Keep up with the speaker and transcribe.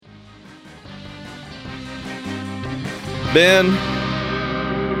Ben,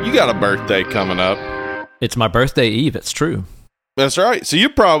 you got a birthday coming up. It's my birthday eve. It's true. That's right. So you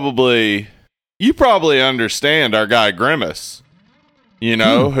probably understand our guy Grimace. You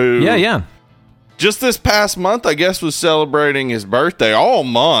know, who... Yeah. Just this past month, I guess, was celebrating his birthday all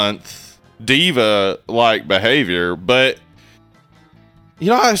month. Diva-like behavior. But, you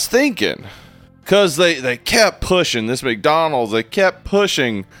know, I was thinking, because they kept pushing this McDonald's, they kept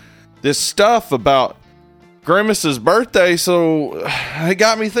pushing this stuff about Grimace's birthday, so it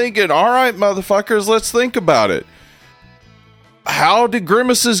got me thinking, all right, motherfuckers, let's think about it. How did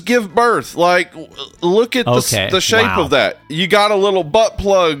Grimaces give birth? Like, look at the shape of that. You got a little butt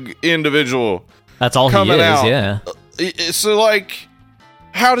plug individual. That's all coming he is, out. yeah. So, like,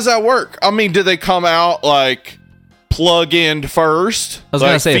 how does that work? I mean, do they come out, like, plug-in first? I was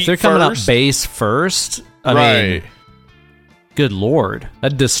going to say, if they're coming out base first, I mean, good Lord.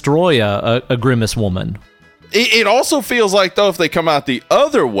 That'd destroy a Grimace woman. It also feels like, though, if they come out the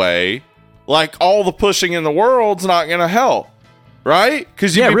other way, like, all the pushing in the world's not going to help. Right?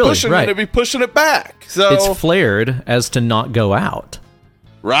 Because you'd be pushing it, it'd be pushing it back. So it's flared as to not go out.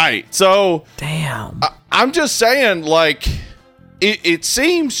 Right. So damn. I'm just saying, like, it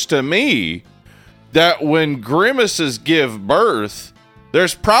seems to me that when Grimaces give birth,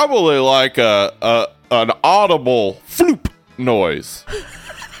 there's probably like an audible floop noise.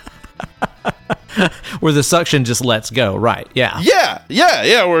 Where the suction just lets go, right? Yeah.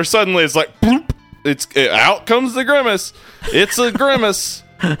 Yeah. Where suddenly it's like bloop. Out comes the Grimace. It's a Grimace.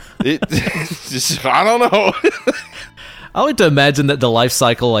 I don't know. I like to imagine that the life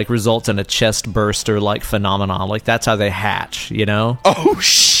cycle like results in a chest burster like phenomenon. Like that's how they hatch, you know? Oh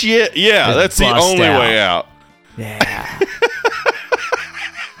shit! Yeah, that's the only way out. Yeah.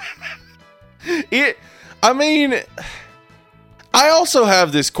 I mean, I also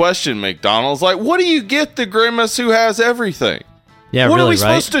have this question, McDonald's. Like, what do you get the Grimace who has everything? Yeah, what really, are we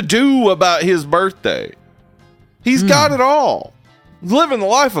supposed to do about his birthday? He's got it all. Living the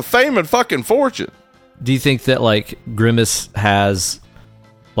life of fame and fucking fortune. Do you think that, like, Grimace has,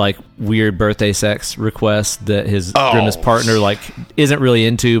 like, weird birthday sex requests that his Grimace partner, like, isn't really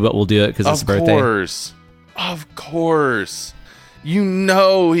into, but will do it because it's his birthday? Of course. You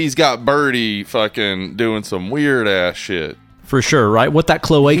know he's got Birdie fucking doing some weird-ass shit. For sure, right? What that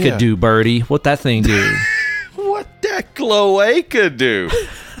cloaca do, Birdie? What that thing do? What that cloaca do?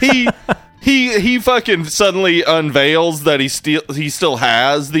 He fucking suddenly unveils that he still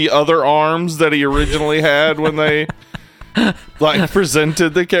has the other arms that he originally had when they like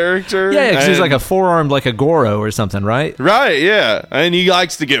presented the character. Yeah, because he's like a forearm like a Goro or something, right? Right, yeah. And he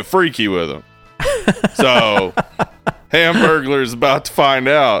likes to get freaky with them. So Hamburglar's about to find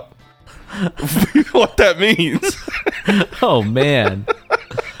out what that means. Oh man.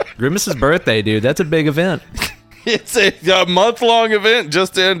 Grimace's birthday, dude. That's a big event. It's a month-long event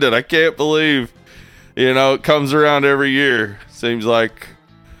just ended. I can't believe, it comes around every year. Seems like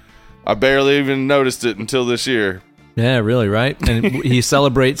I barely even noticed it until this year. Yeah, really, right? And he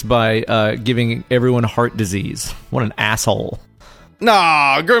celebrates by giving everyone heart disease. What an asshole.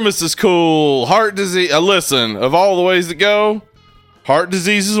 Nah, Grimace is cool. Heart disease, listen, of all the ways to go, heart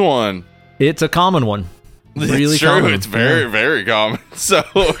disease is one. It's a common one. Really it's true. Common. It's very, very common. So...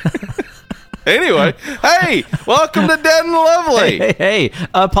 Anyway, hey, welcome to Dead and Lovely. Hey,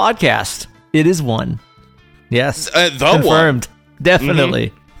 a podcast. It is one. Yes. Confirmed. One.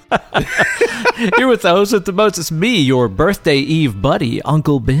 Definitely. Mm-hmm. Here with the host with the most, it's me, your birthday eve buddy,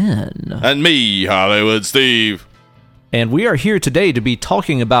 Uncle Ben. And me, Hollywood Steve. And we are here today to be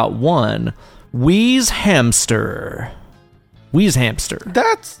talking about one, Wheeze Hamster. Wheeze Hamster.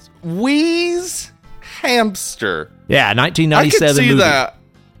 That's Wheeze Hamster. Yeah, 1997 I could see movie. that.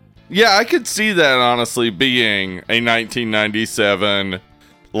 Yeah, I could see that honestly being a 1997,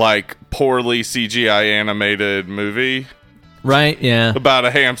 like, poorly CGI animated movie. Right, yeah. About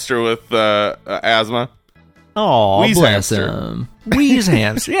a hamster with asthma. Oh, bless hamster. him. Wheeze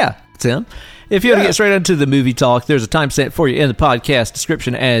Hamster. Yeah, it's him. If you want to get straight into the movie talk, there's a timestamp for you in the podcast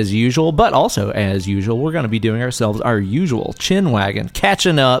description as usual. But also, as usual, we're going to be doing ourselves our usual chin wagon,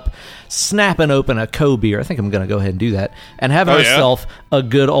 catching up, snapping open a co-beer. I think I'm going to go ahead and do that. And having ourselves a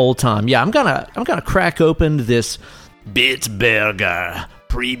good old time. Yeah, I'm gonna crack open this Bitburger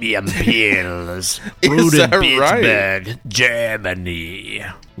Premium Pills. Brewed in Pittsburgh, right? Germany.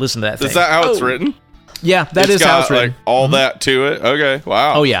 Listen to that thing. Is that how it's written? Yeah, that is how it's written. Like, all that to it? Okay,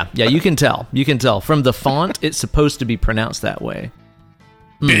 wow. Oh, yeah. Yeah, you can tell. You can tell. From the font, it's supposed to be pronounced that way.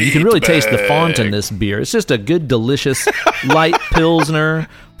 You can really taste the font in this beer. It's just a good, delicious, light Pilsner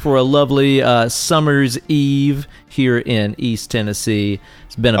for a lovely summer's eve here in East Tennessee.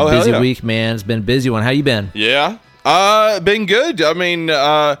 It's been a busy week, man. It's been a busy one. How you been? Yeah. Been good. I mean,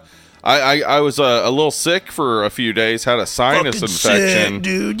 I was a little sick for a few days. Had a sinus Fucking infection, sick,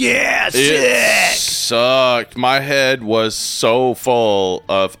 dude. Yeah, it sick. sucked. My head was so full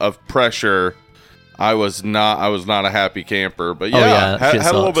of pressure. I was not a happy camper. But yeah, had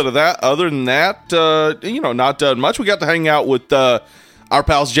a little bit of that. Other than that, not done much. We got to hang out with our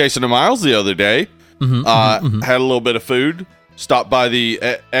pals Jason and Miles the other day. Had a little bit of food. Stopped by the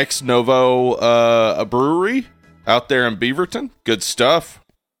Ex Novo brewery out there in Beaverton. Good stuff.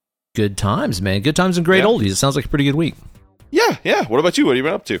 Good times, man. Good times and great oldies. It sounds like a pretty good week. Yeah. What about you? What have you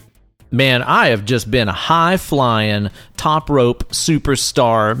been up to? Man, I have just been a high-flying, top-rope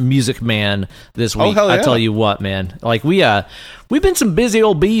superstar music man this week. Hell yeah. I tell you what, man. Like, we've been some busy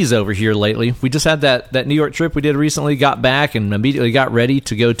old bees over here lately. We just had that New York trip we did recently, got back, and immediately got ready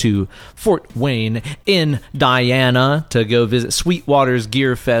to go to Fort Wayne, Indiana, to go visit Sweetwater's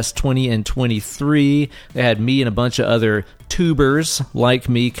Gear Fest 20 and 23. They had me and a bunch of other tubers like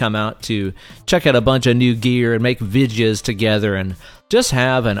me come out to check out a bunch of new gear and make videos together and just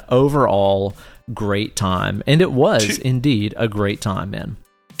have an overall great time. And it was indeed a great time, man.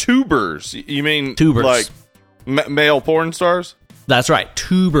 Tubers? You mean tubers, like male porn stars? That's right,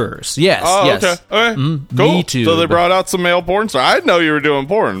 tubers. Yes. Oh, yes. okay. All right. Cool. Me too. So they brought out some male porn stars. I didn't know you were doing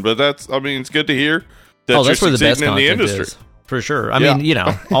porn, but it's good to hear that that's you're where the best succeeding in the content industry. is. For sure. I mean,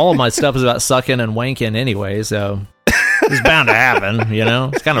 all of my stuff is about sucking and wanking anyway, so it's bound to happen,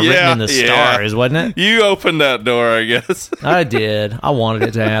 It's kind of written in the stars, wasn't it? You opened that door, I guess. I did. I wanted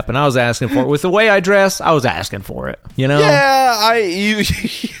it to happen. I was asking for it. With the way I dress, I was asking for it, Yeah,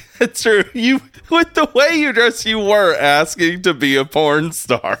 it's true. With the way you dress, you were asking to be a porn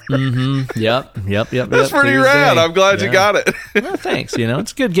star. Yep. That's pretty rad. I'm glad you got it. Well, thanks.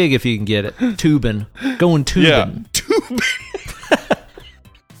 It's a good gig if you can get it. Tubing. Going tubing. Yeah. Tubing.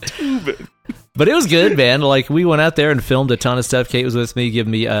 But it was good, man. Like, we went out there and filmed a ton of stuff. Kate was with me,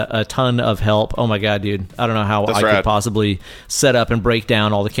 giving me a ton of help. Oh, my God, dude. I don't know how I could possibly set up and break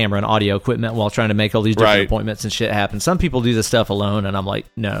down all the camera and audio equipment while trying to make all these different appointments and shit happen. Some people do this stuff alone, and I'm like,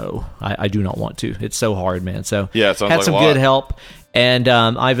 no, I do not want to. It's so hard, man. So, yeah, it sounds had like some a lot. good help. And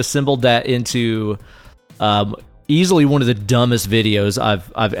I've assembled that into easily one of the dumbest videos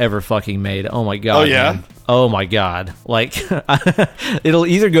I've ever fucking made. Oh, my God. Oh, yeah? Man. Oh my God. Like, it'll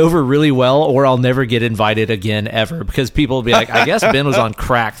either go over really well or I'll never get invited again ever, because people will be like, I guess Ben was on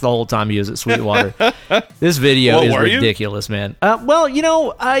crack the whole time he was at Sweetwater. This video is ridiculous, man. Well,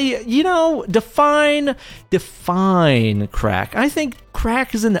 define crack. I think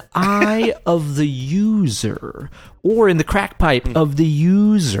crack is in the eye of the user, or in the crack pipe of the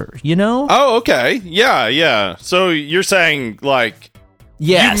user, Oh, okay. Yeah. So you're saying, like,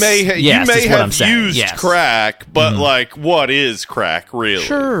 yes, you may have used crack, but like, what is crack really?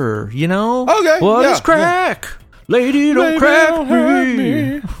 Sure, Okay, what is crack? Lady, don't crack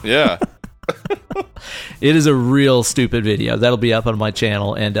me. Yeah. It is a real stupid video. That'll be up on my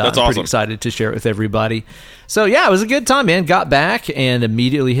channel, and I'm awesome. pretty excited to share it with everybody. So yeah, it was a good time, man. Got back and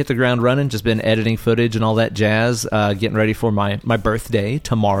immediately hit the ground running. Just been editing footage and all that jazz, getting ready for my birthday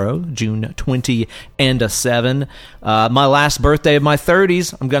tomorrow, June 20 and 7. My last birthday of my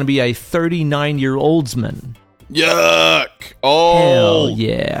 30s. I'm going to be a 39-year-oldsman. Yuck. Oh. Hell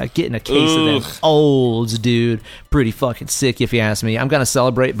yeah. Getting a case of them olds, dude. Pretty fucking sick, if you ask me. I'm going to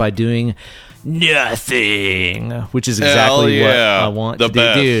celebrate by doing nothing, which is exactly what I want to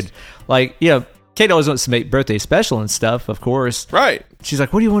do. Dude, like, Kate always wants to make birthday special and stuff, of course. Right. She's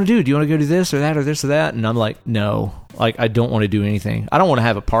like, what do you want to do? Do you want to go do this or that or this or that? And I'm like, no. Like, I don't want to do anything. I don't want to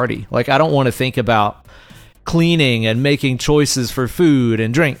have a party. Like, I don't want to think about cleaning and making choices for food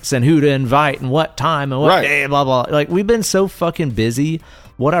and drinks and who to invite and what time and what day, blah, blah. Like, we've been so fucking busy.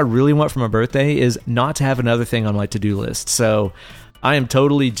 What I really want for my birthday is not to have another thing on my to-do list. So I am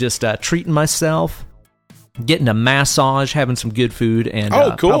totally just treating myself, getting a massage, having some good food, and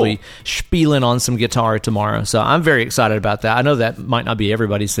cool. Probably spieling on some guitar tomorrow. So I'm very excited about that. I know that might not be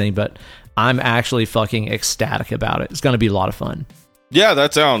everybody's thing, but I'm actually fucking ecstatic about it. It's going to be a lot of fun. Yeah,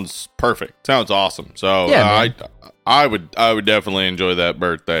 that sounds perfect. Sounds awesome. So yeah, I would definitely enjoy that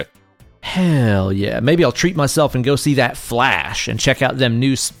birthday. Hell yeah. Maybe I'll treat myself and go see that Flash and check out them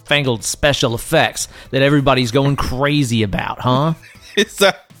new fangled special effects that everybody's going crazy about, huh? Is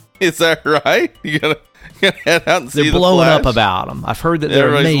that right? You gotta head out and see they're the blowing Flash? up about them. I've heard that they're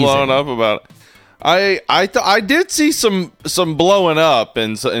Everybody's amazing. blowing up about it. I did see some blowing up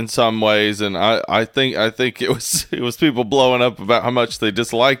in some ways, and I think it was people blowing up about how much they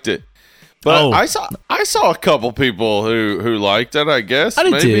disliked it. But I saw a couple people who liked it. I guess I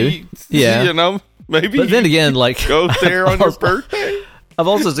did too. Yeah, maybe. But then again, like go there on your birthday. I've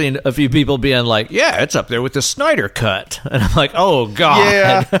also seen a few people being like, yeah, it's up there with the Snyder Cut. And I'm like, oh, God.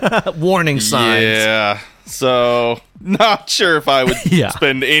 Yeah. Warning signs. Yeah. So, not sure if I would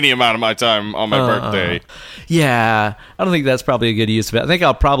spend any amount of my time on my birthday. Yeah. I don't think that's probably a good use of it. I think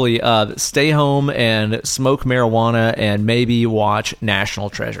I'll probably stay home and smoke marijuana and maybe watch National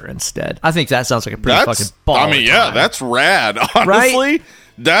Treasure instead. I think that sounds like a pretty fucking baller time. That's rad. Honestly, right?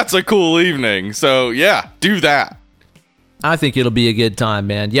 That's a cool evening. So, yeah, do that. I think it'll be a good time,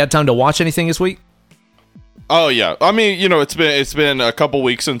 man. You had time to watch anything this week? Oh, yeah. I mean, it's been a couple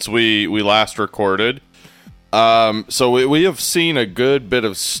weeks since we last recorded. So we have seen a good bit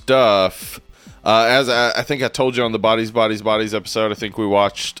of stuff. As I think I told you on the Bodies episode, I think we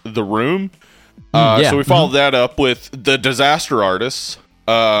watched The Room. So we followed that up with The Disaster Artist,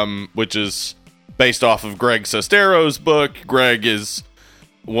 which is based off of Greg Sestero's book. Greg is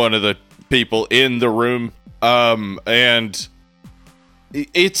one of the people in The Room. And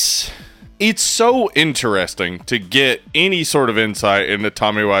it's so interesting to get any sort of insight into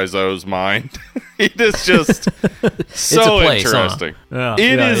Tommy Wiseau's mind. It is just so place, interesting. Huh?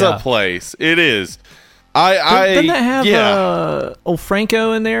 Yeah, it is a place. It is. Didn't that have old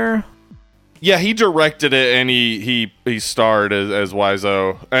Franco in there? Yeah, he directed it and he starred as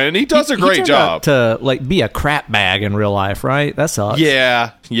Wiseau, and he does a great job. To like be a crap bag in real life, right? That sucks.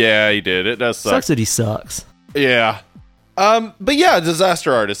 Yeah, he did. It does suck. Sucks that he sucks. Yeah. But yeah,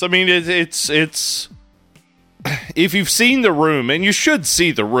 Disaster Artist. I mean, it's if you've seen The Room, and you should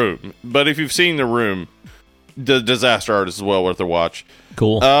see The Room, but if you've seen The Room, The Disaster Artist is well worth a watch.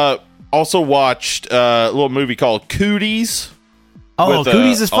 Cool. Also watched a little movie called Cooties. Oh,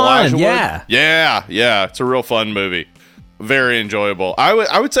 Cooties is fun. Elijah Wood. Yeah. It's a real fun movie. Very enjoyable.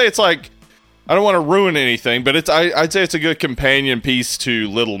 I would say it's like, I don't want to ruin anything, but I'd say it's a good companion piece to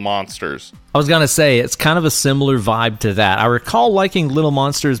Little Monsters. I was going to say, it's kind of a similar vibe to that. I recall liking Little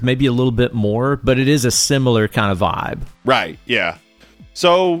Monsters maybe a little bit more, but it is a similar kind of vibe. Right, yeah.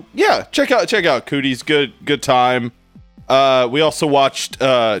 So, yeah, check out Cooties. Good time. We also watched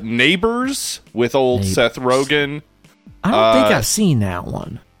Neighbors with Seth Rogen. I don't think I've seen that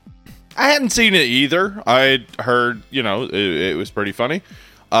one. I hadn't seen it either. I heard, it was pretty funny.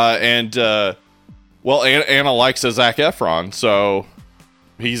 Anna likes a Zac Efron, so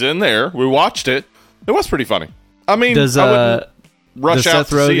he's in there. We watched it. It was pretty funny. I mean, I wouldn't rush out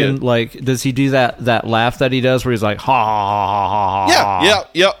to see it. Like, does he do that laugh that he does where he's like, ha, ha, ha, ha,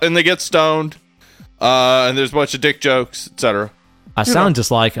 yeah, and they get stoned, and there's a bunch of dick jokes, etc. I sound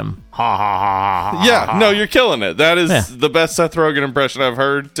just like him. Ha, ha, ha, ha. Yeah, no, you're killing it. That is the best Seth Rogen impression I've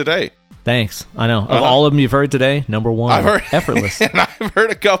heard today. Thanks. I know. Of all of them you've heard today, number one, I've heard, effortless. And I've heard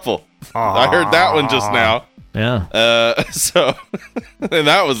a couple. I heard that one just now. Yeah. And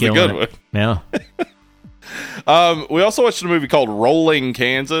that was the good one. Yeah. We also watched a movie called Rolling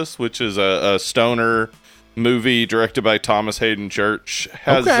Kansas, which is a stoner movie directed by Thomas Hayden Church.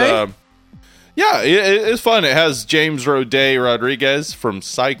 It's fun. It has James Rodriguez from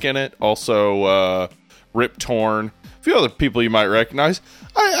Psych in it. Also, Rip Torn. A few other people you might recognize.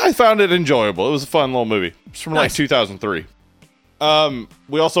 I found it enjoyable. It was a fun little movie. It's from like 2003.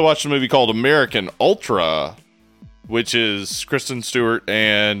 We also watched a movie called American Ultra, which is Kristen Stewart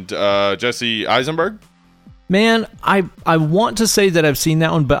and Jesse Eisenberg. Man, I want to say that I've seen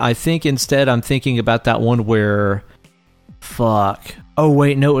that one, but I think instead I'm thinking about that one where, oh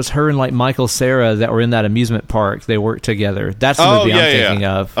wait, no, it was her and like Michael Cera that were in that amusement park. They worked together. That's the movie I'm thinking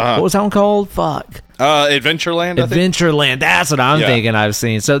of. What was that one called? Adventureland. Adventureland. That's what I'm thinking I've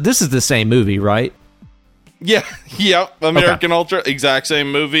seen. So this is the same movie, right? Yeah. American Ultra, exact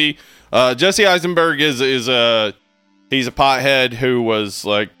same movie. Jesse Eisenberg is he's a pothead who was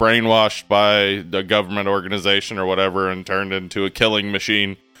like brainwashed by the government organization or whatever and turned into a killing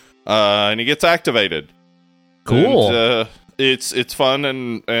machine. And he gets activated. Cool. And, it's fun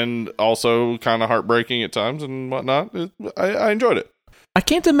and also kind of heartbreaking at times and whatnot. I enjoyed it. I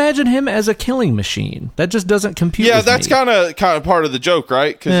can't imagine him as a killing machine. That just doesn't compute. Yeah, with that's me. kind of part of the joke,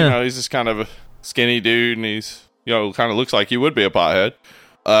 right? Because he's just kind of a skinny dude, and he's kind of looks like he would be a pothead,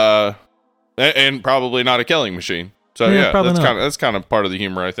 and probably not a killing machine. So that's kind of part of the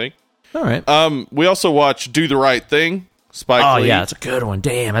humor, I think. All right. We also watched Do the Right Thing. Spike Lee. Yeah, it's a good one.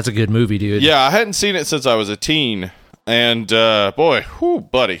 Damn, that's a good movie, dude. Yeah, I hadn't seen it since I was a teen, and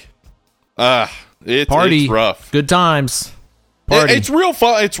buddy, it's rough. Good times. It's real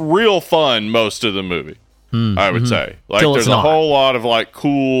fun. It's real fun most of the movie, I would say. Like, there's a whole lot of like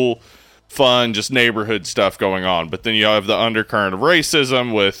cool, fun, just neighborhood stuff going on. But then you have the undercurrent of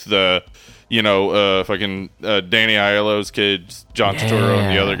racism with the, fucking Danny Aiello's kids, John Turturro,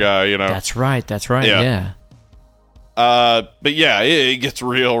 and the other guy. That's right. Yeah. But yeah, it gets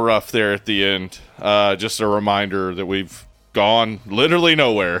real rough there at the end. Just a reminder that we've gone literally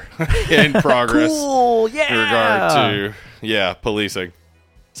nowhere in progress. Cool, yeah. In regard to, policing.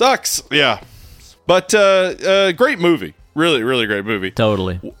 Sucks, yeah. But great movie. Really, really great movie.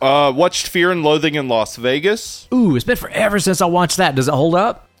 Totally. Watched Fear and Loathing in Las Vegas. Ooh, it's been forever since I watched that. Does it hold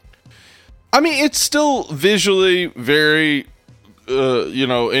up? I mean, it's still visually very,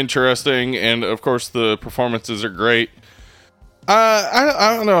 interesting, and of course the performances are great.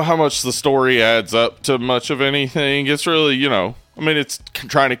 I don't know how much the story adds up to much of anything. It's really, it's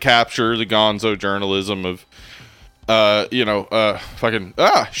trying to capture the gonzo journalism of, what's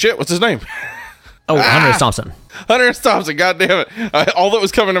his name? Oh, Hunter S. Thompson. Hunter S. Thompson, God damn it. All that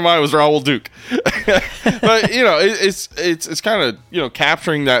was coming to mind was Raoul Duke. But, it's kind of,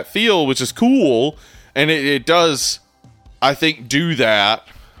 capturing that feel, which is cool. And it does, I think, do that.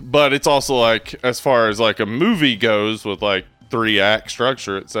 But it's also like, as far as like a movie goes with like 3-act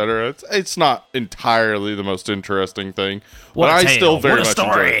structure, etc., it's not entirely the most interesting thing. What but a I tale. still very what a much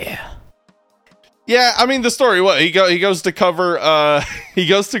story. enjoy it. Yeah, I mean the story. What he goes to cover a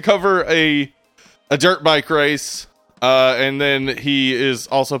dirt bike race, and then he is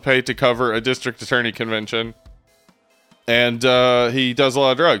also paid to cover a district attorney convention, and he does a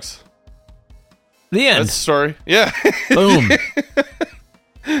lot of drugs. The end. That's the story. Yeah. Boom.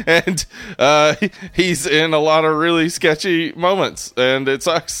 And he's in a lot of really sketchy moments, and it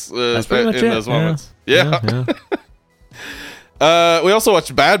sucks That's pretty much in it. those moments. Yeah. We also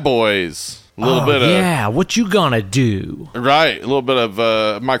watched Bad Boys. A little bit of what you gonna do? Right, a little bit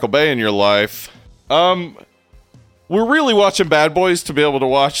of Michael Bay in your life. We're really watching Bad Boys to be able to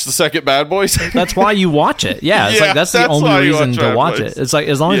watch the second Bad Boys. That's why you watch it. Yeah, it's like that's the only reason to watch it. It's like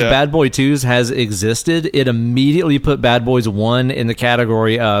as long as Bad Boy 2 has existed, it immediately put Bad Boys 1 in the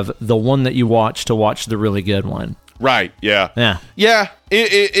category of the one that you watch to watch the really good one. Right, yeah.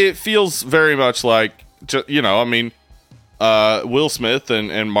 It feels very much like, Will Smith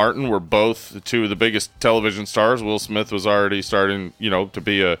and Martin were both two of the biggest television stars. Will Smith was already starting, to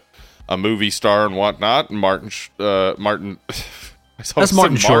be a movie star and whatnot. And Martin. That's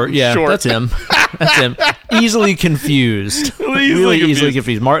Martin Short. Yeah, Short. That's him. That's him. Easily confused. Really easily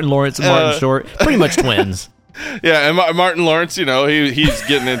confused. Martin Lawrence and Martin Short, pretty much twins. Yeah, and Martin Lawrence, he's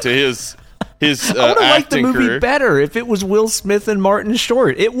getting into his I would have liked the movie career better if it was Will Smith and Martin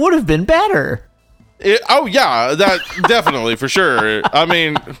Short. It would have been better. That definitely, for sure. I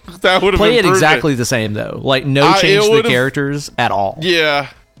mean, that would have play it exactly the same though. Like no change to the characters at all. Yeah,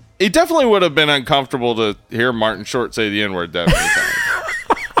 it definitely would have been uncomfortable to hear Martin Short say the N-word that many times.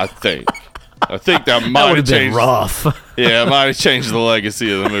 I think that might have been rough. Yeah, it might have changed the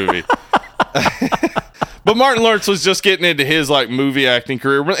legacy of the movie. But Martin Lawrence was just getting into his like movie acting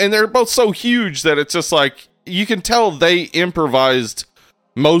career, and they're both so huge that it's just like you can tell they improvised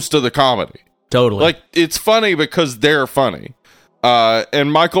most of the comedy. Totally. Like, it's funny because they're funny.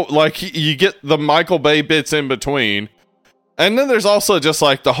 And Michael, like, you get the Michael Bay bits in between. And then there's also just,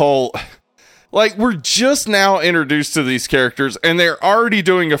 like, the whole... Like, we're just now introduced to these characters, and they're already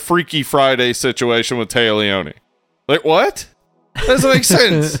doing a Freaky Friday situation with Téa Leoni. Like, what? That doesn't make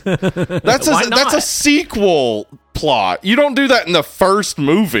sense. That's a sequel plot. You don't do that in the first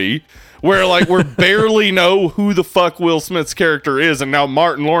movie. Where, like, we barely know who the fuck Will Smith's character is, and now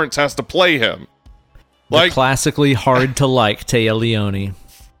Martin Lawrence has to play him. Like, the classically hard to like Téa Leoni.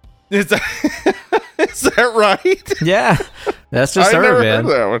 Is that right? Yeah, that's just her, man.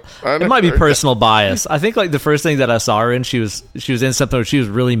 Heard that one. It might be personal bias. I think, like, the first thing that I saw her in, she was in something where she was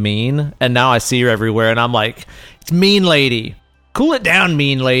really mean, and now I see her everywhere, and I'm like, it's Mean Lady. Cool it down,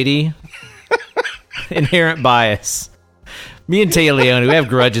 Mean Lady. Inherent bias. Me and Téa Leoni, we have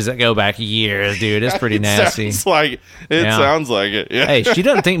grudges that go back years, dude. It's pretty nasty. Sounds like it. Yeah. Hey, she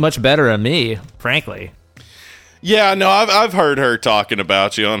doesn't think much better of me, frankly. Yeah, no, I've heard her talking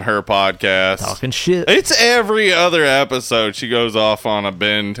about you on her podcast. Talking shit. It's every other episode she goes off on a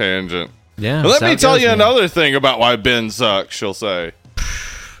Ben tangent. Yeah. Let me tell you another thing about why Ben sucks, she'll say.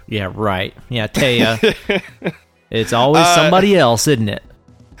 Yeah, right. Yeah, Téa. It's always somebody else, isn't it?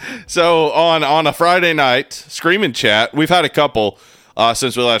 So on a Friday night, Screaming Chat, we've had a couple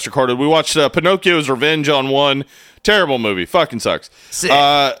since we last recorded. We watched Pinocchio's Revenge on One. Terrible movie. Fucking sucks. We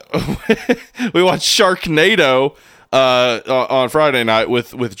watched Sharknado on Friday night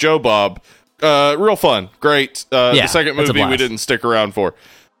with Joe Bob. Real fun. Great. The second movie we didn't stick around for.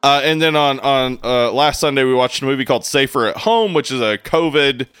 And then on last Sunday, we watched a movie called Safer at Home, which is a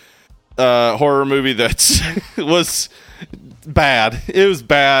COVID horror movie that was... bad. It was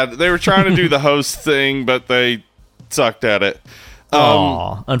bad. They were trying to do the host thing, but they sucked at it.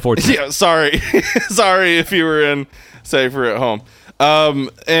 Unfortunately. Yeah, sorry. Sorry if you were in safer at home.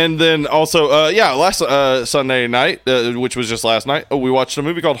 And then also, last Sunday night, which was just last night, we watched a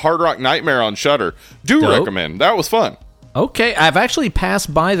movie called Hard Rock Nightmare on Shudder. Dope. Recommend. That was fun. Okay, I've actually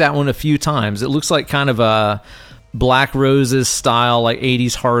passed by that one a few times. It looks like kind of a Black Roses style, like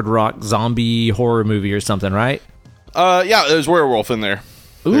 80s hard rock zombie horror movie or something, right? There's a werewolf in there.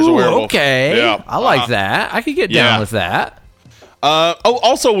 There's Ooh, a werewolf. Okay. Yeah. I like that. I could get down with that.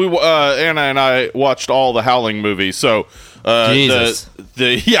 Also, Anna and I watched all the Howling movies, so Jesus.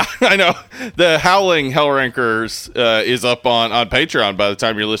 I know the Howling Hellrankers is up on Patreon by the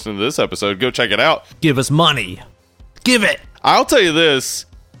time you're listening to this episode. Go check it out. Give us money. Give it. I'll tell you this: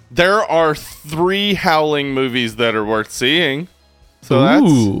 there are 3 Howling movies that are worth seeing. So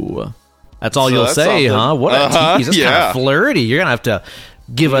that's all you'll say, something. huh? What a tease. That's kind of flirty. You're gonna have to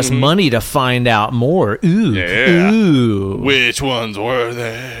give us money to find out more. Ooh. Yeah. Ooh. Which ones were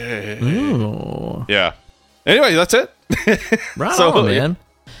they? Ooh. Yeah. Anyway, that's it. Right on, man.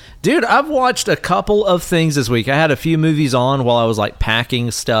 Dude, I've watched a couple of things this week. I had a few movies on while I was like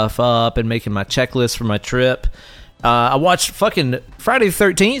packing stuff up and making my checklist for my trip. I watched fucking Friday the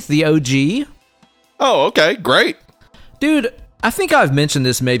 13th, the OG. Oh, okay. Great. Dude, I think I've mentioned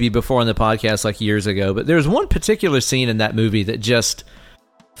this maybe before on the podcast like years ago, but there's one particular scene in that movie that just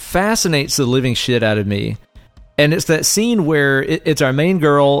fascinates the living shit out of me. And it's that scene where it's our main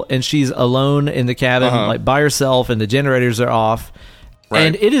girl and she's alone in the cabin, like by herself, and the generators are off. Right.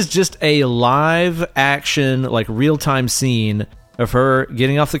 And it is just a live action, like real time scene of her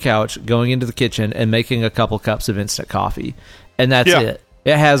getting off the couch, going into the kitchen, and making a couple cups of instant coffee. And that's it.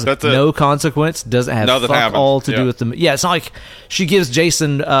 It has no consequence. Doesn't have fuck all to do with the... Yeah, it's not like she gives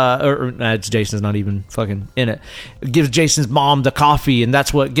Jason... Jason's not even fucking in it. Gives Jason's mom the coffee, and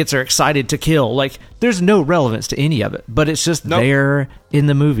that's what gets her excited to kill. Like, there's no relevance to any of it, but it's just there in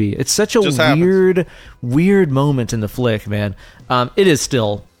the movie. It's such a weird moment in the flick, man. It is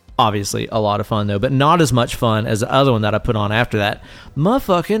still... obviously a lot of fun though, but not as much fun as the other one that I put on after that,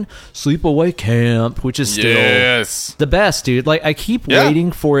 motherfucking Sleepaway Camp, which is still the best, dude. Like, I keep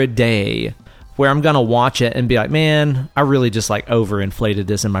waiting for a day where I'm gonna watch it and be like, man, I really just like overinflated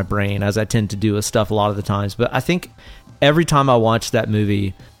this in my brain, as I tend to do with stuff a lot of the times. But I think every time I watch that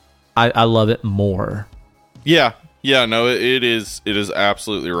movie, I love it more. No, it is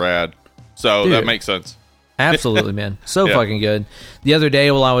absolutely rad. So dude, that makes sense. Absolutely, man. So fucking good. The other day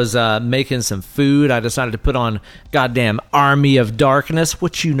while I was making some food, I decided to put on goddamn Army of Darkness.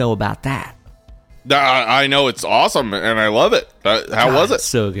 What you know about that? I know it's awesome, and I love it. How was it?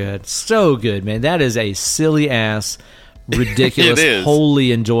 So good. So good, man. That is a silly-ass, ridiculous,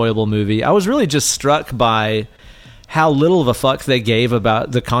 wholly enjoyable movie. I was really just struck by how little of a fuck they gave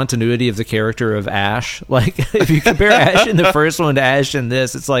about the continuity of the character of Ash. Like, if you compare Ash in the first one to Ash in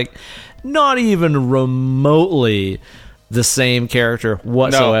this, it's like... not even remotely the same character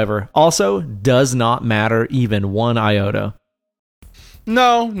whatsoever. No. Also, does not matter even one iota.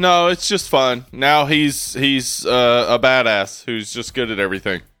 No, it's just fun. Now he's a badass who's just good at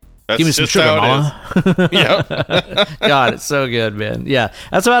everything. That's Give me some sugar, mama. Yeah. God, it's so good, man. Yeah,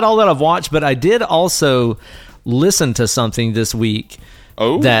 that's about all that I've watched, but I did also listen to something this week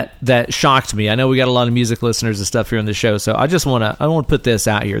that shocked me. I know we got a lot of music listeners and stuff here on the show, so I want to put this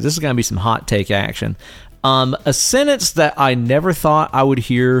out here. This is going to be some hot take action. A sentence that I never thought I would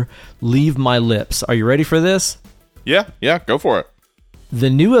hear leave my lips. Are you ready for this? Yeah, go for it. The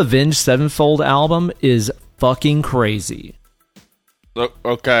new Avenged Sevenfold album is fucking crazy.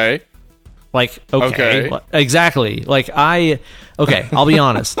 Okay. Like, okay. Exactly. Like, I'll be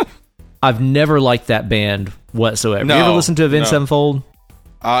honest. I've never liked that band whatsoever. You ever listen to Avenged Sevenfold?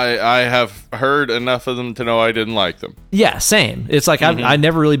 I have heard enough of them to know I didn't like them. Yeah, same. It's like I've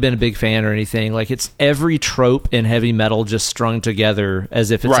never really been a big fan or anything. Like, it's every trope in heavy metal just strung together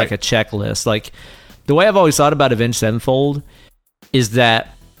as if it's like a checklist. Like, the way I've always thought about Avenged Sevenfold is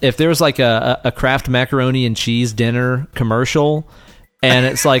that if there was like a Kraft macaroni and cheese dinner commercial, and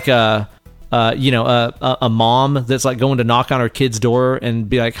it's like a mom that's like going to knock on her kid's door and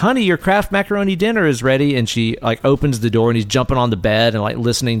be like, honey, your Kraft macaroni dinner is ready. And she like opens the door and he's jumping on the bed and like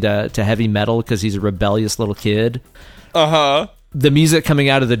listening to heavy metal because he's a rebellious little kid. The music coming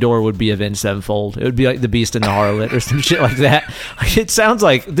out of the door would be Avenged Sevenfold. It would be like The Beast and the Harlot or some shit like that. It sounds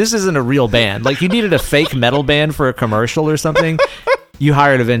like this isn't a real band. Like, you needed a fake metal band for a commercial or something. You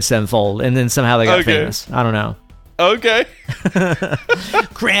hired Avenged Sevenfold and then somehow they got famous. I don't know. Okay.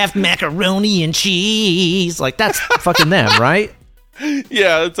 Kraft macaroni and cheese. Like, that's fucking them, right?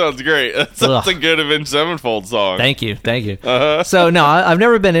 Yeah, that sounds great. That sounds a good Avenged Sevenfold song. Thank you. So, no, I've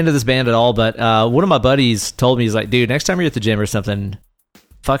never been into this band at all, but one of my buddies told me, he's like, dude, next time you're at the gym or something,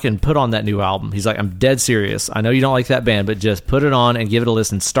 fucking put on that new album. He's like, I'm dead serious. I know you don't like that band, but just put it on and give it a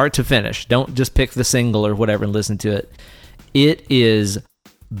listen, start to finish. Don't just pick the single or whatever and listen to it. It is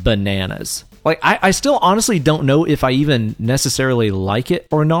bananas. Like, I still honestly don't know if I even necessarily like it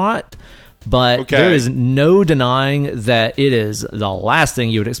or not, but there is no denying that it is the last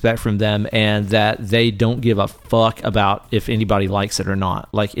thing you would expect from them, and that they don't give a fuck about if anybody likes it or not.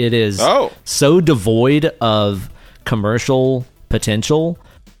 Like, it is so devoid of commercial potential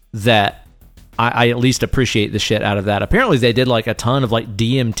that I at least appreciate the shit out of that. Apparently they did like a ton of like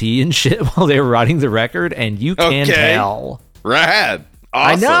DMT and shit while they were writing the record, and you can tell. Rad.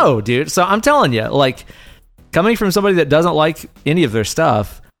 Awesome. I know, dude. So I'm telling you, like, coming from somebody that doesn't like any of their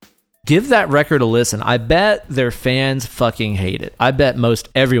stuff, give that record a listen. I bet their fans fucking hate it. I bet most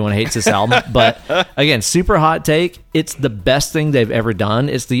everyone hates this album. But again, super hot take. It's the best thing they've ever done.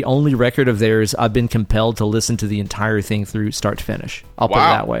 It's the only record of theirs I've been compelled to listen to the entire thing through start to finish. I'll put it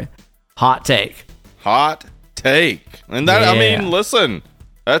that way. Hot take. Hot take. And that, I mean, listen,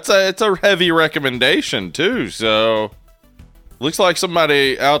 it's a heavy recommendation too. So looks like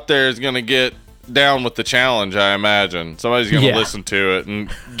somebody out there is going to get down with the challenge, I imagine. Somebody's going to listen to it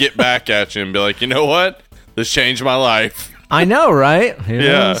and get back at you and be like, you know what? This changed my life. I know, right?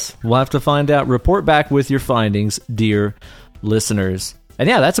 We'll have to find out. Report back with your findings, dear listeners. And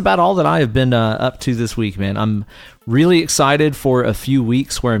yeah, that's about all that I have been up to this week, man. I'm really excited for a few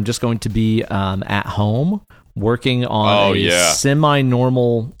weeks where I'm just going to be at home working on a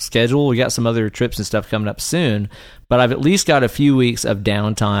semi-normal schedule. We got some other trips and stuff coming up soon, but I've at least got a few weeks of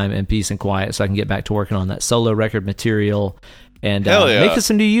downtime and peace and quiet so I can get back to working on that solo record material and making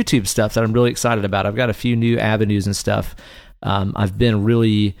some new YouTube stuff that I'm really excited about. I've got a few new avenues and stuff I've been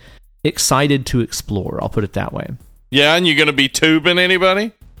really excited to explore. I'll put it that way. Yeah, and you're going to be tubing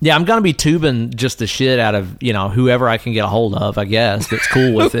anybody? Yeah, I'm going to be tubing just the shit out of, whoever I can get a hold of, I guess, that's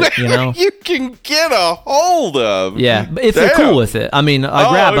cool with it, You can get a hold of? Yeah, if they're cool with it. I mean, I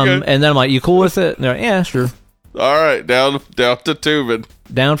grab them, and then I'm like, you cool with it? And they're like, yeah, sure. All right, down to tubing.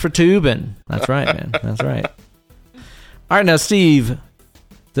 Down for tubing. That's right, man. That's right. All right, now, Steve,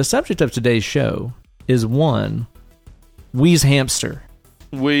 the subject of today's show is one, Wishmaster.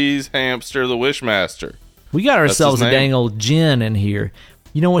 Wishmaster, the Wishmaster. We got ourselves a dang old djinn in here.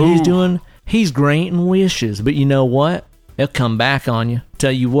 You know what he's doing? He's granting wishes. But you know what? He'll come back on you.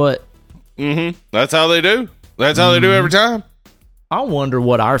 Tell you what. Mm-hmm. That's how they do. That's how they do every time. I wonder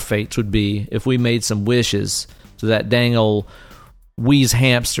what our fates would be if we made some wishes to that dang old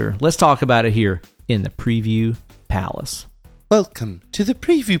Wishmaster. Let's talk about it here in the Preview Palace. Welcome to the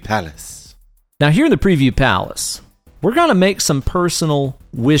Preview Palace. Now, here in the Preview Palace, we're going to make some personal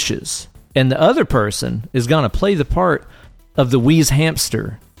wishes. And the other person is going to play the part of the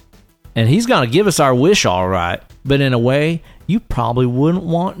Wishmaster. And he's going to give us our wish all right. But in a way, you probably wouldn't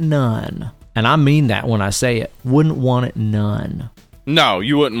want none. And I mean that when I say it. Wouldn't want it none. No,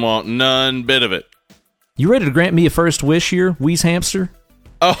 you wouldn't want none bit of it. You ready to grant me a first wish here, Wishmaster?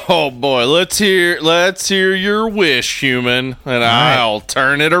 Oh boy, let's hear your wish, human. And I'll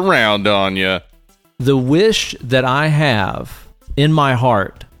turn it around on you. The wish that I have in my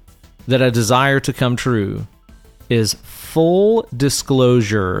heart that I desire to come true is full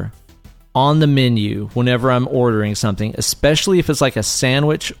disclosure on the menu whenever I'm ordering something, especially if it's like a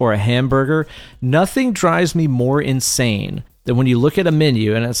sandwich or a hamburger. Nothing drives me more insane than when you look at a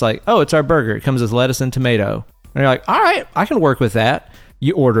menu and it's like, oh, it's our burger. It comes with lettuce and tomato. And you're like, all right, I can work with that.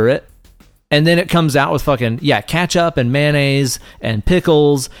 You order it. And then it comes out with fucking, ketchup and mayonnaise and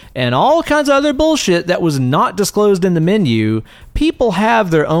pickles and all kinds of other bullshit that was not disclosed in the menu. People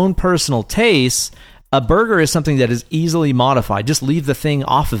have their own personal tastes. A burger is something that is easily modified. Just leave the thing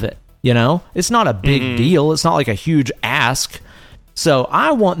off of it, It's not a big deal. It's not like a huge ask. So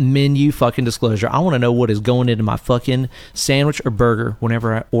I want menu fucking disclosure. I want to know what is going into my fucking sandwich or burger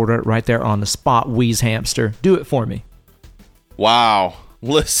whenever I order it right there on the spot. Wishmaster, do it for me. Wow.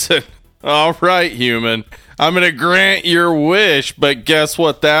 Listen. All right, human. I'm going to grant your wish, but guess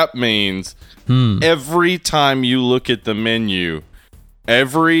what that means? Every time you look at the menu,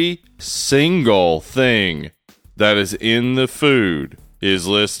 every single thing that is in the food is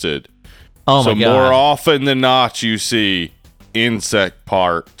listed. Oh my God. So more often than not, you see insect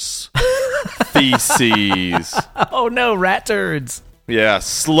parts, feces. Oh no, rat turds. Yeah,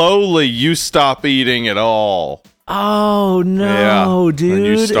 slowly you stop eating it all. Oh no,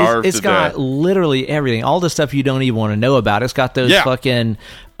 dude! It's got death. Literally everything, all the stuff you don't even want to know about. It's got those fucking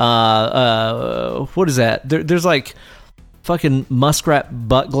what is that? There's like fucking muskrat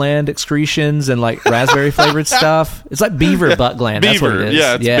butt gland excretions and like raspberry flavored stuff. It's like beaver butt gland. That's what it is.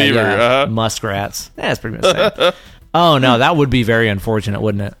 Yeah, it's beaver. Muskrats. That's pretty much the same. Oh, no, that would be very unfortunate,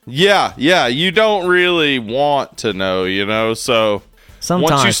 wouldn't it? Yeah, you don't really want to know, so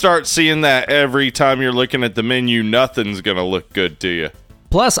Sometimes. once you start seeing that every time you're looking at the menu, nothing's going to look good to you.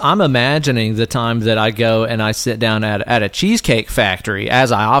 Plus, I'm imagining the time that I go and I sit down at a cheesecake factory,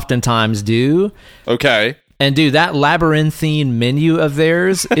 as I oftentimes do. Okay. And do that labyrinthine menu of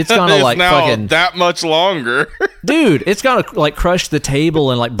theirs, it's gonna It's like now fucking that much longer. dude, it's gonna like crush the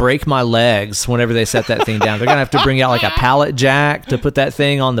table and like break my legs whenever they set that thing down. They're gonna have to bring out like a pallet jack to put that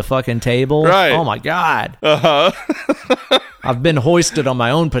thing on the fucking table. Right. Oh my god. Uh-huh. I've been hoisted on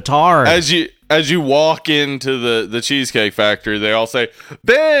my own petard. As you walk into the Cheesecake Factory, they all say,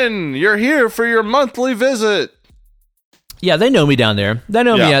 "Ben, you're here for your monthly visit." Yeah, they know me down there. They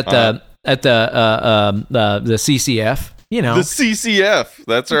know me Yeah, at the CCF. You know, The CCF.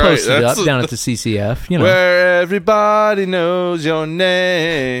 That's right. posted That's up down at the CCF. You know, where everybody knows your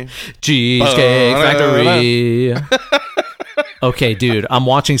name. Cheesecake Factory. Okay, dude, I'm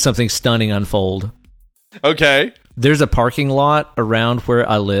watching something stunning unfold. Okay. There's a parking lot around where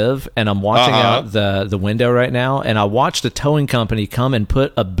I live, and I'm watching out the window right now, and I watched a towing company come and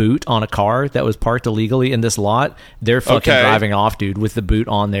put a boot on a car that was parked illegally in this lot. They're fucking Okay. driving off, dude, with the boot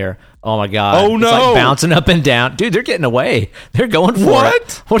on there. Oh, my God. Oh, It's no. like bouncing up and down. Dude, they're getting away. They're going for What?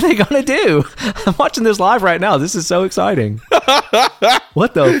 it. What are they going to do? I'm watching this live right now. This is so exciting.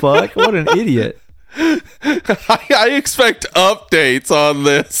 What the fuck? What an idiot. I expect updates on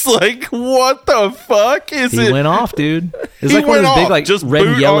this. Like, what the fuck is He it? went off, dude. It's He like one of went those big, off. like Just red boot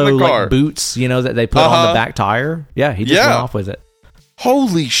and on yellow the car. like boots, that they put on the back tire. Yeah, he just went off with it.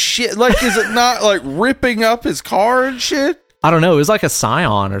 Holy shit. Like, is it not like ripping up his car and shit? I don't know. It was like a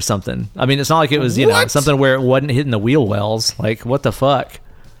Scion or something. I mean, it's not like it was, What? something where it wasn't hitting the wheel wells. Like, what the fuck?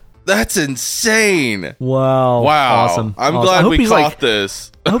 That's insane. Wow. Awesome. I'm Awesome. I glad hope we he's caught like,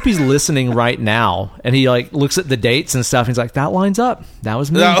 this. I hope he's listening right now. And he like looks at the dates and stuff. And he's like, that lines up. That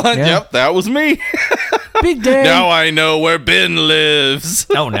was me. Yeah. Yep, that was me. Big day. Now I know where Ben lives.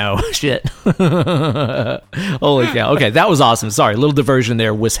 Oh, no. Shit. Holy cow. Okay, that was awesome. Sorry. A little diversion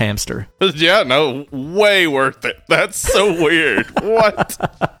there, Wishmaster. Yeah, no, way worth it. That's so weird. What?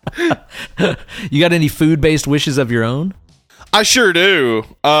 You got any food-based wishes of your own? I sure do.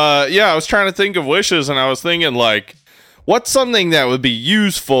 Yeah, I was trying to think of wishes, and I was thinking, like, what's something that would be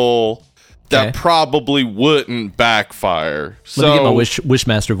useful that Okay. probably wouldn't backfire? Let me get my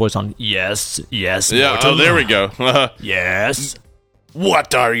Wishmaster voice on. Yes. Yeah, mortal. oh, there we go. Yes.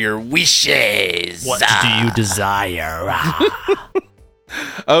 What are your wishes? What do you desire?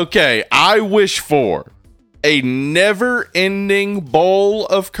 Okay, I wish for a never-ending bowl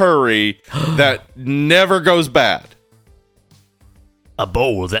of curry that never goes bad. A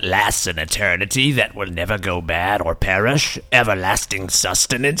bowl that lasts an eternity that will never go bad or perish. Everlasting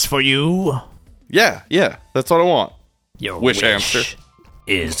sustenance for you. Yeah, that's what I want. Your Wish wish hamster.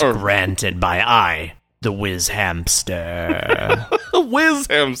 is Or- granted by I, the Whiz Hamster. A whiz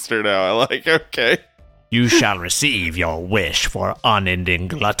hamster now. I like. Okay. You shall receive your wish for unending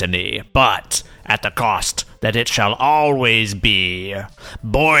gluttony, but at the cost that it shall always be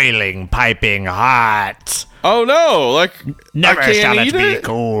boiling, piping hot. Oh no! Like Never I can't shall it eat be it.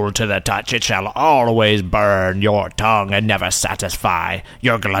 cool to the touch. It shall always burn your tongue and never satisfy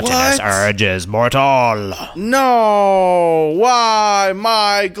your gluttonous What? urges, mortal. No! Why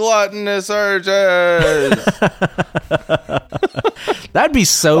my gluttonous urges? That'd be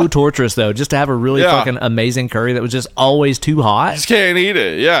so torturous, though, just to have a really Yeah. fucking amazing curry that was just always too hot. Just can't eat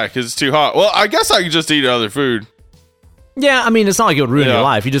it. Yeah, because it's too hot. Well, I guess I could just eat other food. Yeah, I mean, it's not like it would ruin Yeah. your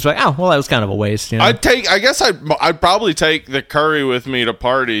life. You just like, oh, well, that was kind of a waste. I guess I'd probably take the curry with me to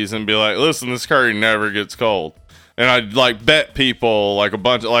parties and be like, listen, this curry never gets cold. And I'd like bet people like a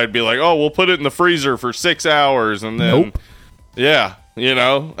bunch of, I'd be like, oh, we'll put it in the freezer for 6 hours. And then, Nope. yeah,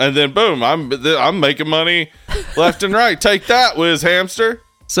 and then boom, I'm making money left and right. Take that, whiz hamster.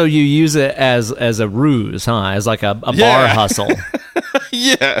 So you use it as a ruse, huh? As like a bar Yeah. hustle.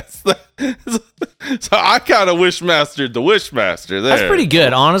 Yes. So I kind of wishmastered the wishmaster there. That's pretty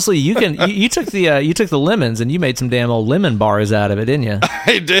good, honestly. You took the lemons and you made some damn old lemon bars out of it, didn't you?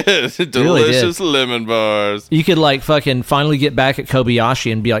 I did. really Delicious lemon bars. You could like fucking finally get back at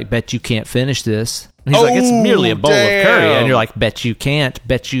Kobayashi and be like, bet you can't finish this. And he's like, it's merely a bowl of curry. And you're like, bet you can't.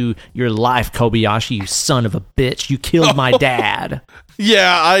 Bet you your life, Kobayashi, you son of a bitch. You killed my dad.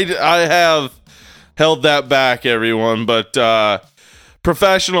 Yeah, I have held that back, everyone. But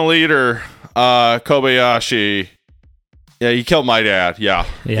professional eater Kobayashi, yeah, he killed my dad. Yeah,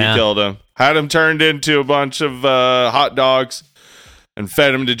 he killed him. Had him turned into a bunch of hot dogs and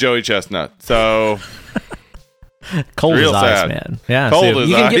fed him to Joey Chestnut. So Cold real as ice, sad. man. Yeah, cold so as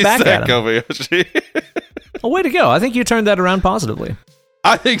you can ice, get back that at him. Kobayashi. Well, way to go. I think you turned that around positively.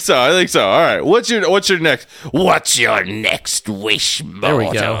 I think so. All right. What's your next wish, mortal? There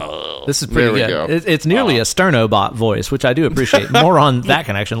we go. This is pretty good. It's nearly a Sternobot voice, which I do appreciate. More on that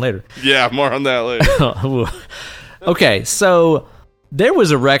connection later. Yeah, more on that later. Okay, so there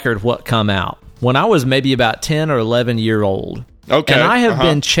was a record what come out when I was maybe about 10 or 11 year old. Okay. And I have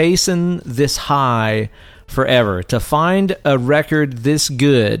been chasing this high forever to find a record this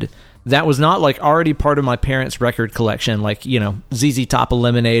good that was not like already part of my parents' record collection, like, you know, ZZ Top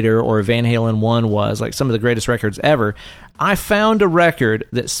Eliminator or Van Halen 1 was, like some of the greatest records ever. I found a record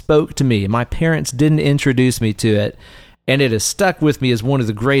that spoke to me. My parents didn't introduce me to it, and it has stuck with me as one of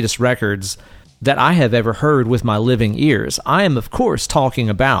the greatest records that I have ever heard with my living ears. I am, of course, talking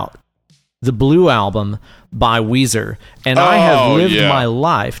about the Blue Album by Weezer. And I have lived my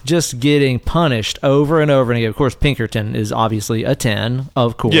life just getting punished over and over and again. Of course, Pinkerton is obviously a 10,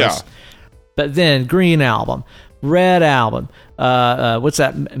 of course. Yeah. But then Green Album, Red Album, what's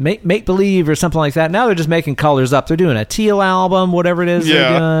that? Make Believe or something like that. Now they're just making colors up. They're doing a Teal Album, whatever it is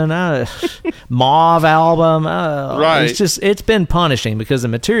they're doing. Mauve Album. Right. It's been punishing because the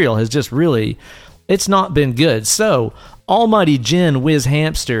material has just really, it's not been good. So, almighty Jen Whiz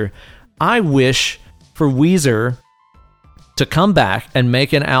Hamster, I wish for Weezer to come back and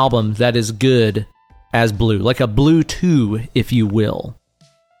make an album that is good as Blue, like a Blue 2, if you will.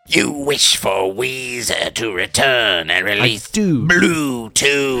 You wish for Weezer to return and release Blue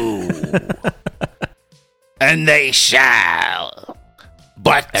 2. And they shall.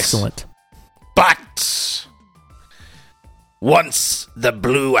 But... Excellent. But... once the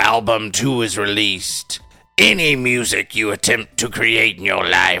Blue Album 2 is released, any music you attempt to create in your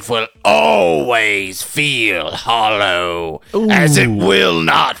life will always feel hollow, as it will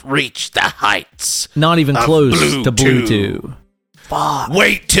not reach the heights. Not even close to Blue 2. Fuck.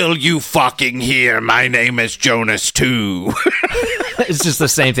 Wait till you fucking hear My Name is Jonas 2. It's just the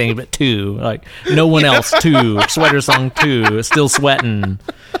same thing, but 2. Like, no one else 2. Sweater Song 2. Still sweating.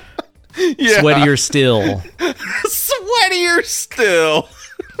 Yeah. Sweatier still. Sweatier still.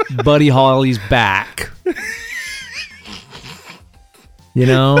 Buddy Holly's back. You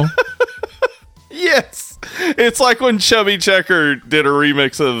know? Yes. It's like when Chubby Checker did a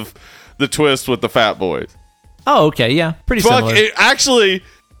remix of The Twist with the Fat Boys. Oh, okay, yeah. Pretty similar. Actually,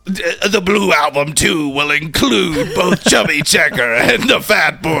 the Blue Album 2 will include both Chubby Checker and the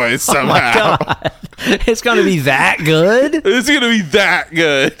Fat Boys somehow. Oh my God. It's going to be that good? It's going to be that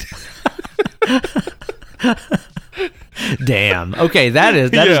good. Damn. Okay, that is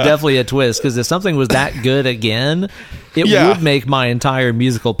definitely a twist, because if something was that good again, it would make my entire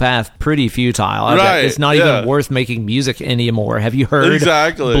musical path pretty futile. Right. It's not even worth making music anymore. Have you heard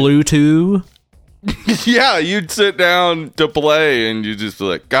Blue 2? Yeah, you'd sit down to play and you'd just be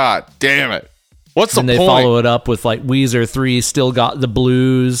like, God damn it. What's the point? And they follow it up with like Weezer 3 Still Got the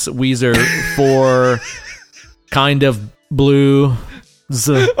Blues, Weezer 4 Kind of Blue.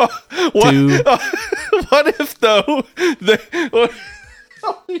 What if though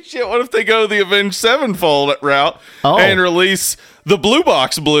holy shit, what if they go the Avenged Sevenfold route and release the Blue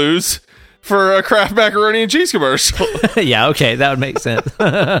Box Blues for a Kraft macaroni and cheese commercial? Yeah, okay, that would make sense.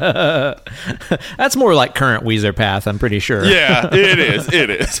 That's more like current Weezer path, I'm pretty sure. Yeah, it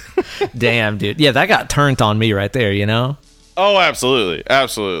is. Damn, dude. Yeah, that got turned on me right there, you know? Oh, absolutely.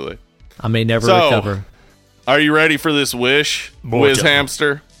 I may never recover. Are you ready for this wish, Whiz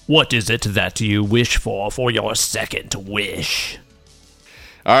Hamster? What is it that you wish for your second wish?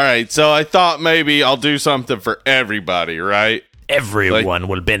 All right, so I thought maybe I'll do something for everybody, right? Everyone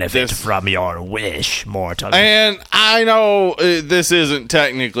will benefit from your wish, mortal. And I know this isn't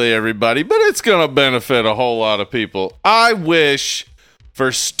technically everybody, but it's going to benefit a whole lot of people. I wish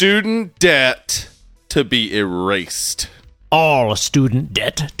for student debt to be erased. All student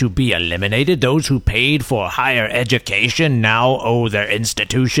debt to be eliminated. Those who paid for higher education now owe their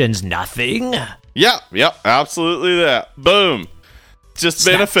institutions nothing. Yep, absolutely that. Boom. Just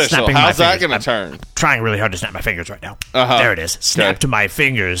beneficial. How's that going to turn? Trying really hard to snap my fingers right now. There it is. Snapped my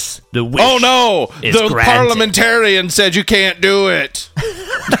fingers. The wish. Oh no! The granted. Parliamentarian said you can't do it.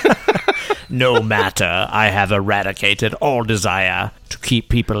 No matter, I have eradicated all desire to keep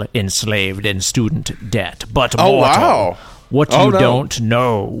people enslaved in student debt. But mortal, what you don't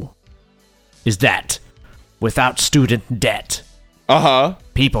know is that without student debt,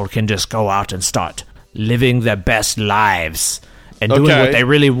 people can just go out and start living their best lives and doing what they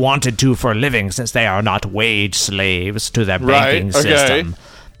really wanted to for a living, since they are not wage slaves to their banking system.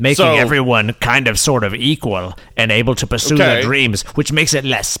 Making everyone kind of sort of equal and able to pursue their dreams, which makes it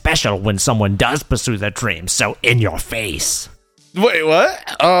less special when someone does pursue their dreams. So in your face. Wait,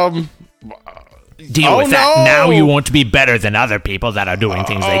 what? Deal with that. Now you want to be better than other people that are doing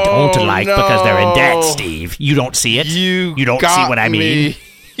things they don't like because they're in debt, Steve. You don't see it? You don't see what I mean?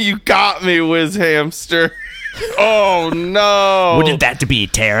 You got me, Wiz Hamster. Oh, no. Wouldn't that be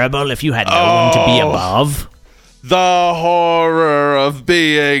terrible if you had no one to be above? The horror of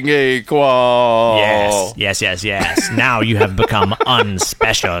being equal. Yes. Now you have become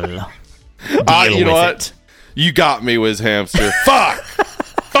unspecial. You know what? You got me, Wiz Hamster. Fuck.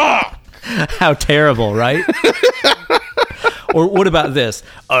 How terrible, right? Or what about this?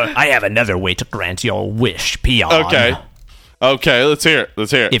 I have another way to grant your wish, peon. Okay, let's hear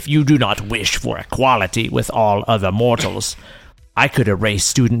it. If you do not wish for equality with all other mortals, I could erase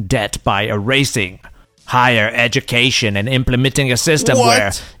student debt by erasing higher education and implementing a system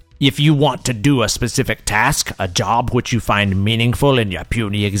where if you want to do a specific task, a job which you find meaningful in your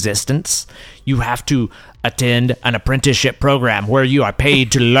puny existence, you have to attend an apprenticeship program where you are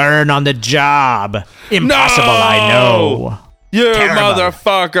paid to learn on the job. Impossible, I know. You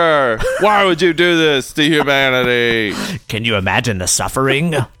motherfucker! Why would you do this to humanity? Can you imagine the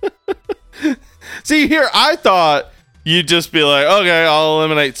suffering? See, here, I thought you'd just be like, okay, I'll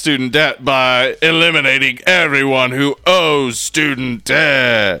eliminate student debt by eliminating everyone who owes student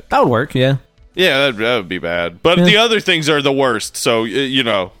debt. That would work, yeah. Yeah, that would be bad. But the other things are the worst, so,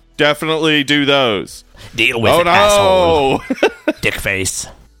 definitely do those. Deal with it, asshole. Dick face.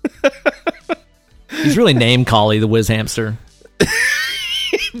 He's really name-cally, the Wiz Hamster.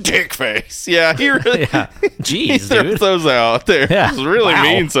 Dick face. Yeah, he really... Yeah. Jeez, he throws those out there. Yeah. It's really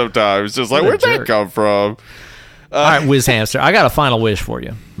mean sometimes. Just like, where'd that come from? All right, Wiz Hamster, I got a final wish for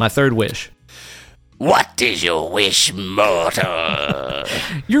you. My third wish. What is your wish, mortal?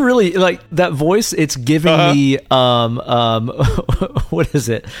 You're really, like, that voice, it's giving me, what is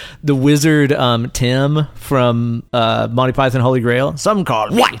it? The wizard, Tim from Monty Python Holy Grail. Some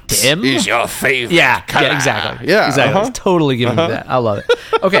call me Tim. Is your favorite color? Yeah, exactly. Yeah, exactly. It's totally giving me that. I love it.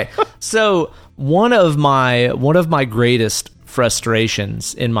 Okay, so one of my greatest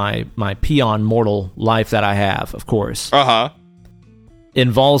frustrations in my peon mortal life that I have, of course,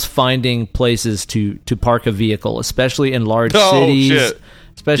 involves finding places to park a vehicle, especially in large cities. Shit.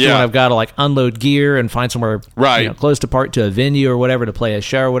 Especially when I've got to like unload gear and find somewhere close to park to a venue or whatever to play a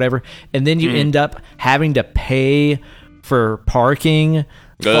show or whatever, and then you end up having to pay for parking.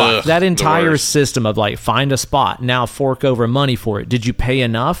 That entire system of like find a spot, now fork over money for it. Did you pay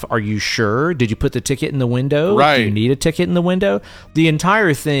enough? Are you sure? Did you put the ticket in the window? Right. Do you need a ticket in the window? The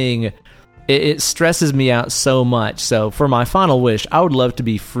entire thing, it stresses me out so much. So for my final wish, I would love to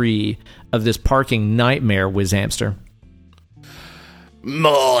be free of this parking nightmare, Wiz Hamster.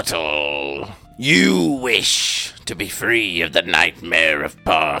 Mortal, you wish to be free of the nightmare of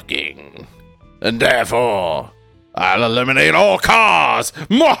parking, and therefore I'll eliminate all cars.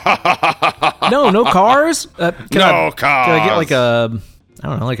 No cars? Can I get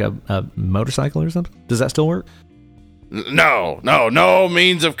like a motorcycle or something? Does that still work? No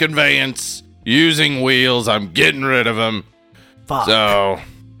means of conveyance using wheels. I'm getting rid of them. Fuck. So,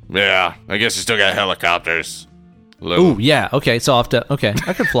 yeah, I guess you still got helicopters. Oh, yeah. Okay, so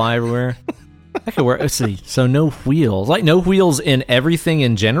I could fly everywhere. I could work. Let's see. So no wheels. Like no wheels in everything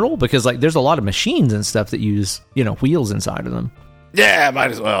in general? Because like there's a lot of machines and stuff that use, wheels inside of them. Yeah,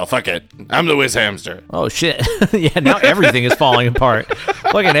 might as well. Fuck it. I'm the Wiz Hamster. Oh, shit. Yeah, now everything is falling apart.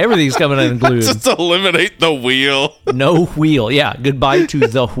 Fucking everything's coming unglued. Just eliminate the wheel. No wheel. Yeah, goodbye to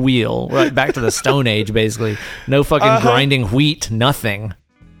the wheel. Right back to the Stone Age, basically. No fucking grinding wheat, nothing.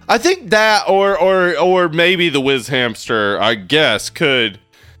 I think that, or maybe the Wiz Hamster, I guess, could,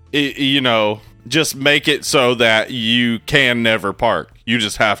 just make it so that you can never park. You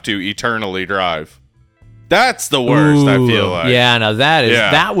just have to eternally drive. That's the worst. I feel like. Yeah, no,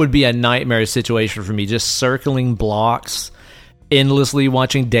 that would be a nightmare situation for me. Just circling blocks, endlessly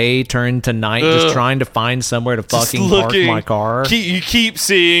watching day turn to night, just trying to find somewhere to fucking park my car. You keep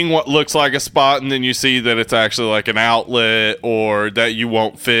seeing what looks like a spot, and then you see that it's actually like an outlet, or that you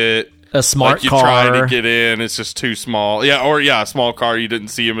won't fit. A smart car. You try to get in, it's just too small. Yeah, a small car you didn't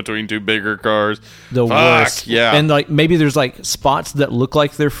see in between two bigger cars. The worst. Yeah. And like maybe there's like spots that look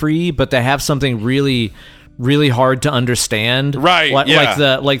like they're free, but they have something really, really hard to understand. Right.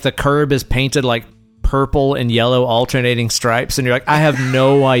 Like the curb is painted like purple and yellow alternating stripes, and you're like, I have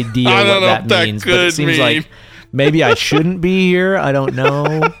no idea what that means, but it seems like maybe I shouldn't be here. I don't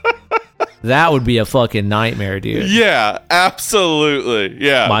know. That would be a fucking nightmare, dude. Yeah, absolutely.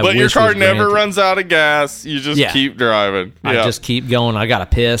 Yeah, but your car never runs out of gas. You just keep driving. I just keep going. I got to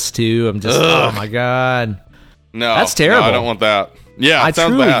piss too. I'm just, oh my God. No, that's terrible. No, I don't want that. Yeah, I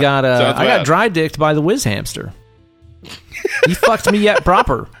truly got dry dicked by the Wiz Hamster. He fucked me yet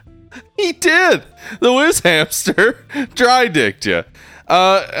proper. He did. The whiz hamster dry dicked you.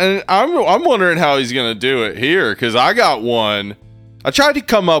 And I'm wondering how he's gonna do it here, because I got one. I tried to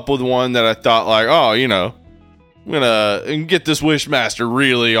come up with one that I thought like, oh, you know, I'm gonna get this Wishmaster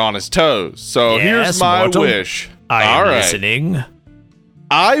really on his toes. So here's my wish. I am listening.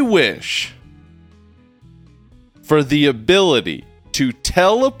 I wish for the ability to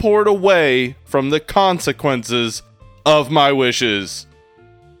teleport away from the consequences of my wishes.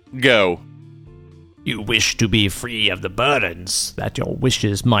 Go. You wish to be free of the burdens that your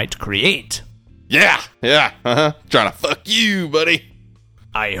wishes might create. Yeah, trying to fuck you, buddy.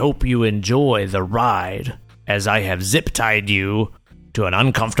 I hope you enjoy the ride, as I have zip-tied you to an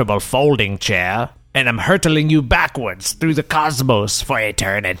uncomfortable folding chair, and I'm hurtling you backwards through the cosmos for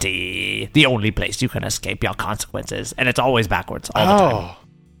eternity. The only place you can escape your consequences, and it's always backwards all the time.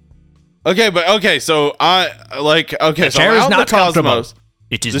 Okay, so the chair is not comfortable.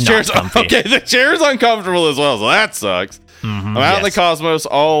 It is not comfy. Okay, the chair is uncomfortable as well, so that sucks. I'm out in the cosmos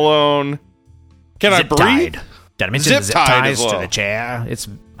all alone. Can I breathe? Did I mention the zip ties to the chair? It's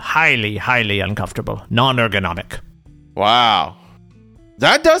highly, highly uncomfortable. Non-ergonomic. Wow.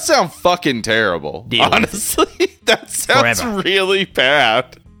 That does sound fucking terrible. Honestly, that sounds really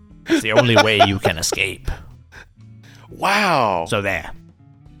bad. It's the only way you can escape. Wow. So there.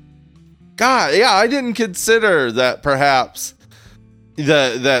 God, yeah, I didn't consider that perhaps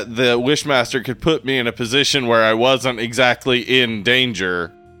that the Wishmaster could put me in a position where I wasn't exactly in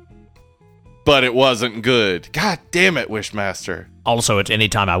danger, but it wasn't good. God damn it, Wishmaster. Also, at any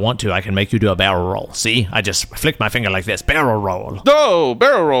time I want to, I can make you do a barrel roll. See? I just flick my finger like this. Barrel roll. No,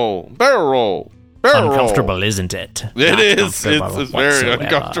 barrel roll. Uncomfortable, isn't it? It is. It's very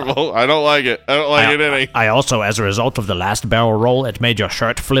uncomfortable. I don't like it. I don't like it any. I also, as a result of the last barrel roll, it made your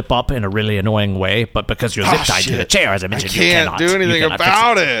shirt flip up in a really annoying way, but because you're zip-tied to the chair, as I mentioned, you cannot do anything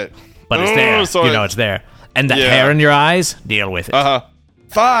about it. But it's there. So you know it's there. And that hair in your eyes, deal with it.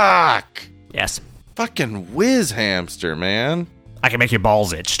 Fuck. Yes. Fucking whiz hamster, man. I can make your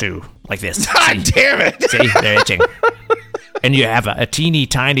balls itch, too. Like this. God damn it. See? They're itching. And you have a teeny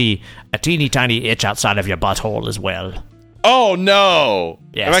tiny itch outside of your butthole as well. Oh, no.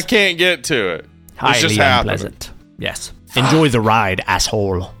 Yes. And I can't get to it. Highly just unpleasant. Yes. Enjoy the ride,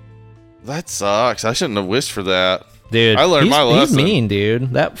 asshole. That sucks. I shouldn't have wished for that. Dude, I learned my lesson. He's mean,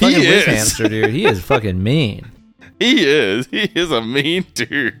 dude. That fucking whiz hamster, dude. He is fucking mean. He is. He is a mean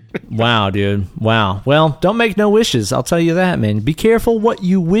dude. Wow, dude. Wow. Well, don't make no wishes. I'll tell you that, man. Be careful what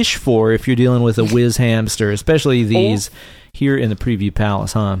you wish for if you're dealing with a whiz hamster, especially these here in the Preview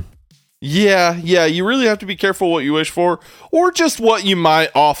Palace, huh? Yeah. You really have to be careful what you wish for, or just what you might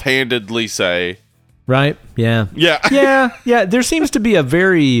offhandedly say. Right? Yeah. Yeah. Yeah. There seems to be a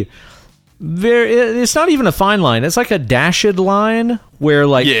very... it's not even a fine line. It's like a dashed line where,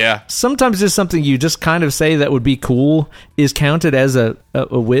 like, sometimes just something you just kind of say that would be cool is counted as a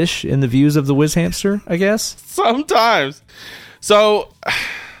wish in the views of the whiz hamster, I guess. Sometimes. So,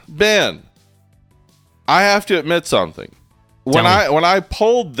 Ben, I have to admit something. When I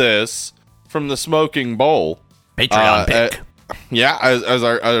pulled this from the smoking bowl, Patreon pick. As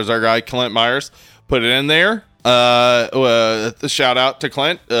our guy Clint Myers put it in there. Shout out to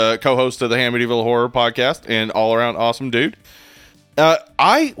Clint, co-host of the Ham Medieval Horror podcast and all around awesome dude. When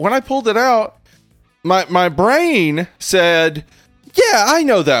I pulled it out, my brain said, yeah, I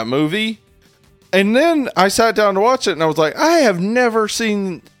know that movie. And then I sat down to watch it and I was like, I have never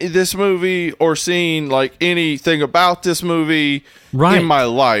seen this movie or seen like anything about this movie in my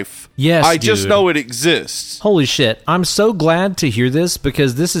life. Yes, I just know it exists. Holy shit. I'm so glad to hear this,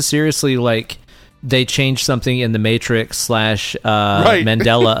 because this is seriously like they changed something in the Matrix /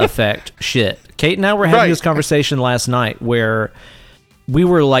 Mandela effect shit. Kate and I were having this conversation last night where we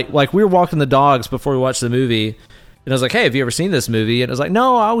were like we were walking the dogs before we watched the movie, and I was like, hey, have you ever seen this movie? And I was like,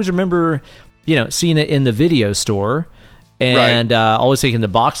 no, I always remember, seeing it in the video store, and always thinking the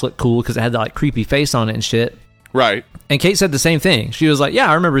box looked cool because it had that like creepy face on it and shit. Right. And Kate said the same thing. She was like, yeah,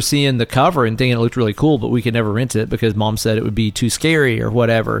 I remember seeing the cover and thinking it looked really cool, but we could never rent it because Mom said it would be too scary or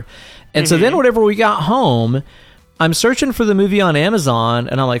whatever. And so then whenever we got home, I'm searching for the movie on Amazon,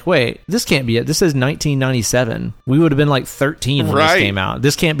 and I'm like, wait, this can't be it. This is 1997. We would have been like 13 when this came out.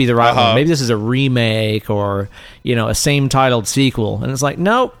 This can't be the right one. Maybe this is a remake or, a same-titled sequel. And it's like,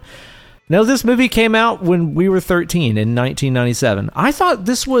 nope. No, this movie came out when we were 13 in 1997. I thought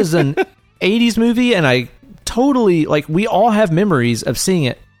this was an 80s movie, and I totally, we all have memories of seeing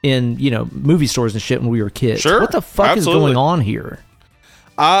it in, movie stores and shit when we were kids. Sure. What the fuck is going on here?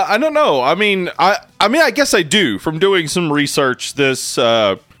 I don't know. I mean, I guess I do. From doing some research, this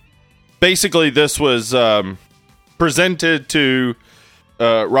was presented to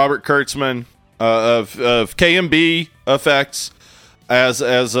Robert Kurtzman of K&B Effects as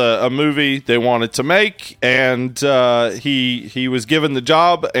a movie they wanted to make, and he was given the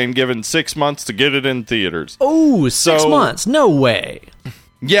job and given 6 months to get it in theaters. Oh, 6 months? No way.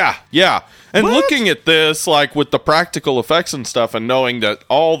 Yeah. And What? looking at this, like with the practical effects and stuff, and knowing that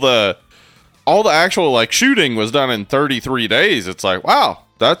all the actual like shooting was done in 33 days, it's like, wow,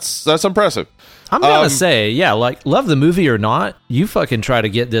 that's impressive. I'm gonna say, yeah, like, love the movie or not, you fucking try to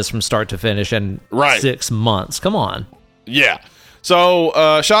get this from start to finish in 6 months. Come on. Yeah.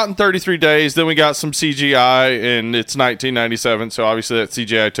 So, shot in 33 days, then we got some CGI, and it's 1997, so obviously that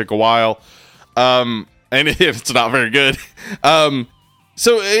CGI took a while. And it's not very good.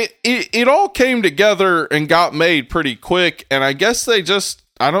 So it all came together and got made pretty quick, and I guess they just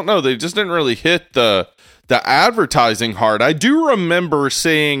didn't really hit the advertising hard. I do remember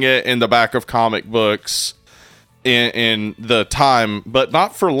seeing it in the back of comic books in the time, but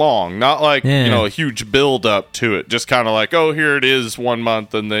not for long. Not like, a huge build up to it. Just kind of like, oh, here it is 1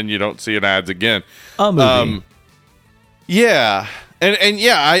 month, and then you don't see an ads again. A movie. Yeah. And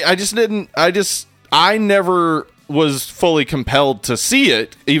yeah, I never was fully compelled to see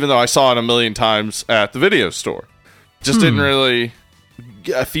it, even though I saw it a million times at the video store. Just didn't really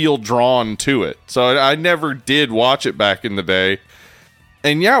feel drawn to it. So I never did watch it back in the day.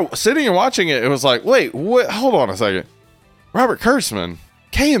 And yeah, sitting and watching it, it was like, wait, what? Hold on a second. Robert Kurtzman,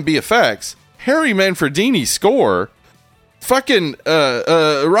 K&B Effects, Harry Manfredini score, fucking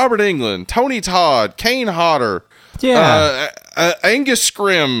Robert Englund, Tony Todd, Kane Hodder, Angus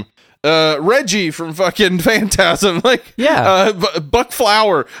Scrim, Reggie from fucking Phantasm, Buck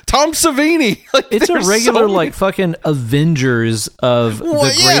Flower, Tom Savini. Like, it's a regular like fucking Avengers of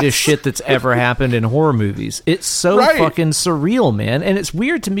the greatest shit that's ever happened in horror movies. It's so fucking surreal, man. And it's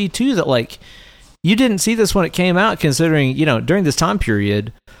weird to me too that like you didn't see this when it came out, considering, during this time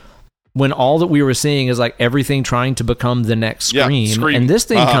period when all that we were seeing is like everything trying to become the next Scream. And this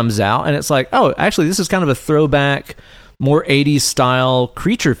thing comes out and it's like, oh, actually this is kind of a throwback, more 80s style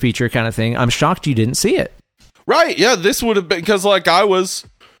creature feature kind of thing. I'm shocked you didn't see it. Right. Yeah. This would have been, because like I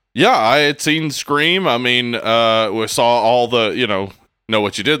had seen Scream. I mean, we saw all the, Know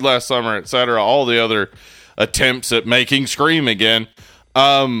What You Did Last Summer, etc. All the other attempts at making Scream again.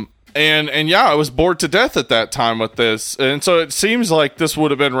 And yeah, I was bored to death at that time with this. And so it seems like this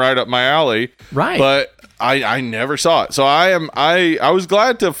would have been right up my alley. Right. But I never saw it. So I was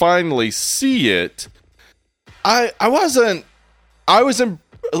glad to finally see it. I was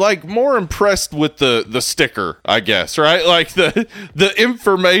more impressed with the sticker, I guess, right? Like the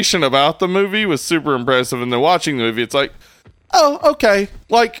information about the movie was super impressive, and then watching the movie, it's like, oh, okay.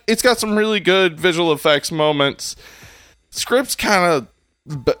 Like, it's got some really good visual effects moments. Script's kind of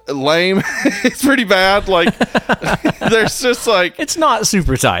lame. It's pretty bad. Like, there's just like, it's not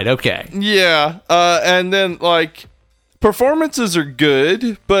super tight. Okay. Yeah. And then like, performances are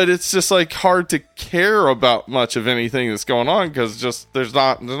good, but it's just like hard to care about much of anything that's going on, because just there's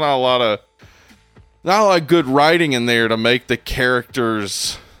not a lot of good writing in there to make the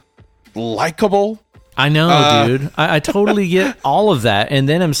characters likable. I know, dude. I totally get all of that, and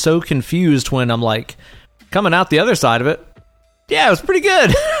then I'm so confused when I'm like coming out the other side of it. Yeah, it was pretty good.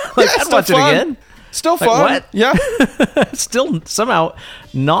 Like, yeah, I'd watch it again. Still fun. Like, what? Yeah. Still somehow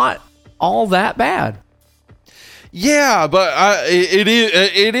not all that bad. Yeah, but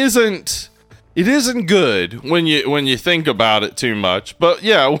it isn't good when you think about it too much. But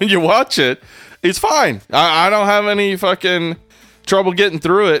yeah, when you watch it, it's fine. I don't have any fucking trouble getting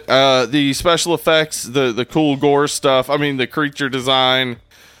through it. The special effects, the cool gore stuff, I mean the creature design,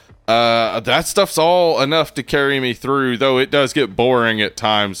 that stuff's all enough to carry me through, though it does get boring at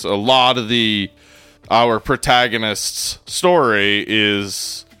times. A lot of our protagonist's story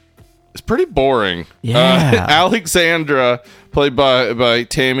is pretty boring. Yeah. Alexandra, played by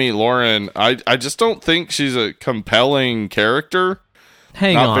Tammy Lauren, I just don't think she's a compelling character.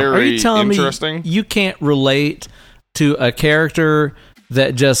 Hang Not on. very Are you telling interesting. me you can't relate to a character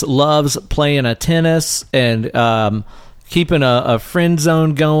that just loves playing a tennis and keeping a friend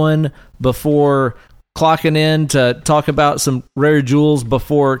zone going before clocking in to talk about some rare jewels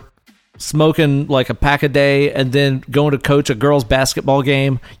before smoking like a pack a day and then going to coach a girls' basketball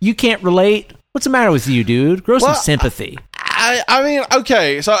game? You can't relate? What's the matter with you, dude? Grow some sympathy. I mean,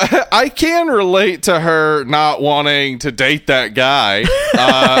 okay, so I can relate to her not wanting to date that guy.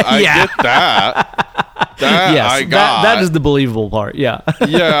 I get that. Yes, that is the believable part. Yeah.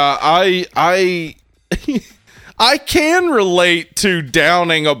 Yeah, I I can relate to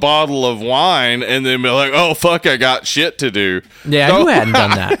downing a bottle of wine and then be like, oh, fuck, I got shit to do. Yeah, you hadn't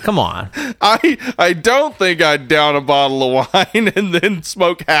done that. Come on. I don't think I'd down a bottle of wine and then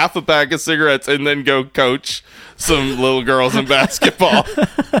smoke half a pack of cigarettes and then go coach some little girls in basketball.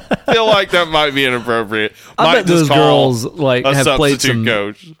 I feel like that might be inappropriate. I bet those girls have played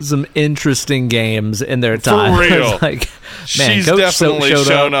some interesting games in their time. For real. Man, she's Coach definitely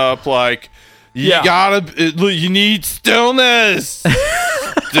shown up like, you need stillness.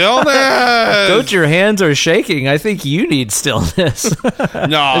 Stillness. Coach, your hands are shaking. I think you need stillness.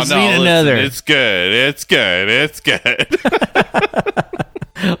 No, another. It's good. It's good. It's good.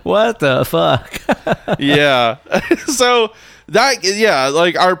 What the fuck? Yeah. So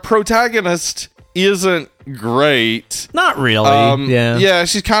like our protagonist isn't great. Not really. Yeah,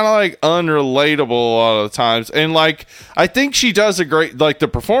 she's kind of like unrelatable a lot of the times. And like I think she does a great, like the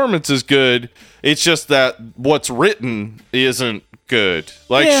performance is good. It's just that what's written isn't good.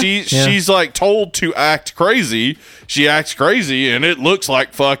 Like she's like told to act crazy. She acts crazy and it looks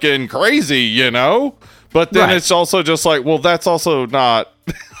like fucking crazy, you know? But then it's also just like, well, that's also not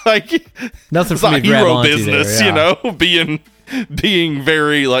like nothing it's for me not to grab hero onto business, there, you know, being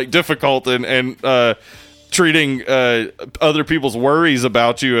very like difficult and treating other people's worries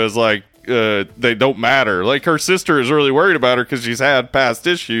about you as like they don't matter. Like her sister is really worried about her because she's had past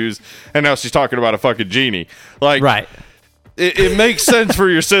issues and now she's talking about a fucking genie. Like, right. It makes sense for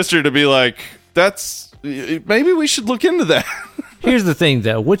your sister to be like, maybe we should look into that. Here's the thing,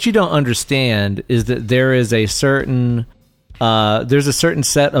 though. What you don't understand is that there is a certain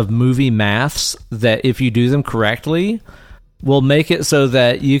set of movie maths that if you do them correctly will make it so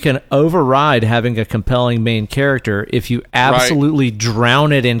that you can override having a compelling main character if you absolutely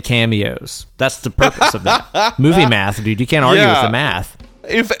drown it in cameos. That's the purpose of that. Movie math, dude. You can't argue with the math.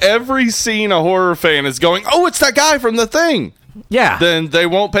 If every scene a horror fan is going, oh, it's that guy from The Thing. Yeah. Then they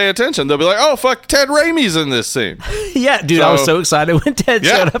won't pay attention. They'll be like, oh, fuck, Ted Raimi's in this scene. Yeah, dude, I was so excited when Ted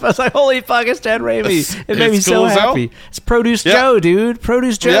showed up. I was like, holy fuck, it's Ted Raimi. It made me so happy. It's Produce Joe, dude.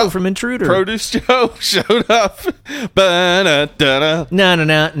 Produce Joe from Intruder. Produce Joe showed up. No. What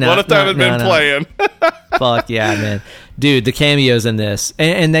if that had been playing? Fuck yeah, man. Dude, the cameos in this.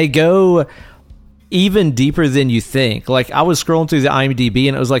 And they go even deeper than you think. Like, I was scrolling through the IMDb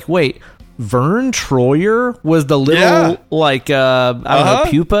and it was like, wait, Vern Troyer was the little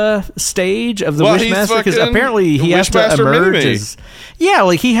pupa stage of the Wishmaster, because apparently he has to emerge as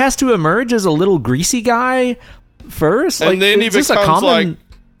he has to emerge as a little greasy guy first, and then he becomes like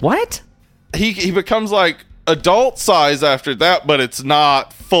what? He becomes like adult size after that, but it's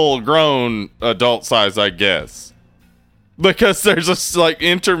not full grown adult size, I guess, because there's a like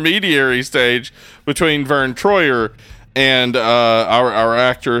intermediary stage between Vern Troyer and our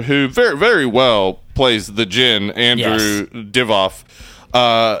actor who very, very well plays the Djinn, Andrew Divoff.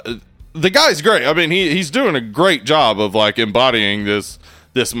 The guy's great. I mean, he's doing a great job of like embodying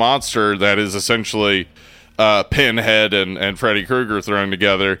this monster that is essentially Pinhead and Freddy Krueger thrown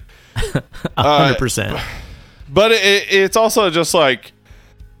together. 100%. But it's also just like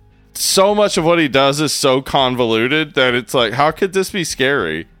so much of what he does is so convoluted that it's like, how could this be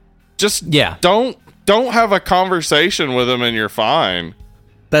scary? Just don't have a conversation with him and you're fine.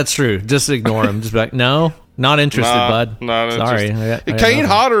 That's true. Just ignore him. Just be like, no, not interested, bud. Not Sorry. interested. Kane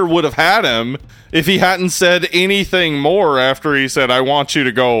Hodder would have had him if he hadn't said anything more after he said, I want you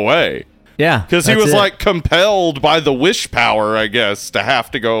to go away. Yeah. Because he was like compelled by the wish power, I guess, to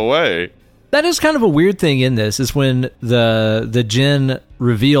have to go away. That is kind of a weird thing in this, is when the Djinn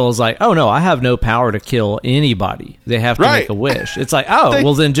reveals, like, oh no, I have no power to kill anybody. They have to make a wish. It's like,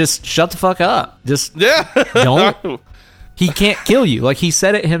 well then just shut the fuck up. Just don't. He can't kill you. Like, he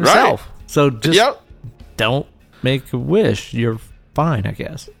said it himself. Right. So just don't make a wish. You're fine, I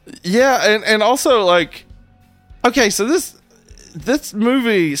guess. Yeah, and also, like, okay, so this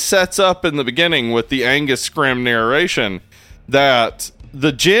movie sets up in the beginning with the Angus Scrimm narration that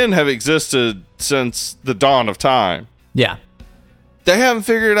the Djinn have existed since the dawn of time. Yeah. They haven't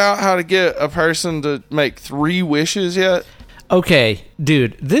figured out how to get a person to make 3 wishes yet. Okay,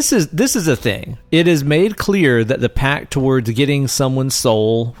 dude, this is a thing. It is made clear that the pact towards getting someone's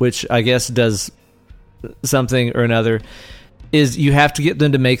soul, which I guess does something or another, is you have to get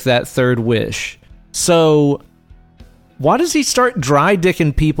them to make that 3rd wish. So why does he start dry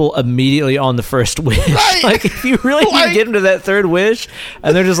dicking people immediately on the 1st wish? Right. Like, if you really need to get them to that 3rd wish,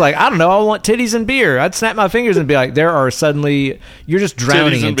 and they're just like, I don't know, I want titties and beer, I'd snap my fingers and be like, you're just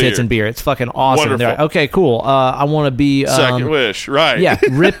drowning in tits and beer. It's fucking awesome. Wonderful. They're like, okay, cool. I want to be 2nd wish, right? Yeah,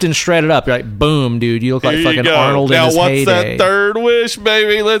 ripped and shredded up. You're like, boom, dude, you look like fucking Arnold in his heyday. Now what's that 3rd wish,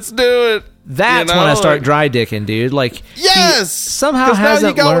 baby? Let's do it. That's when I start dry dicking, dude. Like, yes, somehow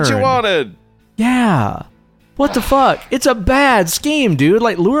hasn't now you got learned. what you wanted. Yeah. What the fuck? It's a bad scheme, dude.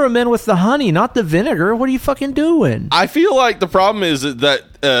 Like, lure them in with the honey, not the vinegar. What are you fucking doing? I feel like the problem is that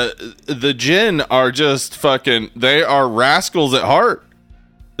the Jinn are just fucking, they are rascals at heart.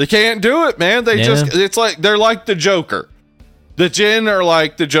 They can't do it, man. It's like, they're like the Joker. The Jinn are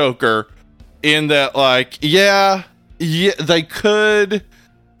like the Joker in that, like, yeah, they could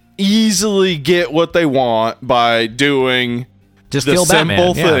easily get what they want by doing just the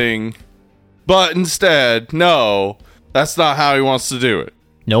simple Batman, thing. But instead, no, that's not how he wants to do it.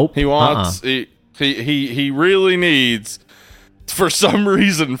 Nope. He wants he really needs, for some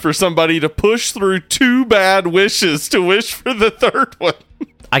reason, for somebody to push through 2 bad wishes to wish for the 3rd one.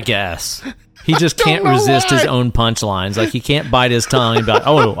 I guess. He just can't resist his own punchlines. Like, he can't bite his tongue and be like,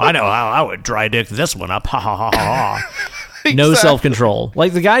 oh, I know how I would dry dick this one up. Ha ha ha ha. Exactly. No self-control.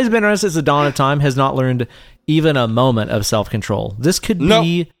 Like, the guy who's been around since the dawn of time has not learned even a moment of self-control. This could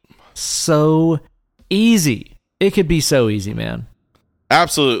be so easy. It could be so easy, man.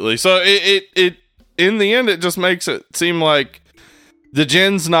 Absolutely. So it in the end, it just makes it seem like the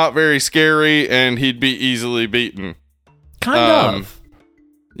Jinn's not very scary and he'd be easily beaten. Kind of.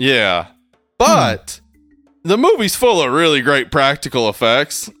 Yeah. But the movie's full of really great practical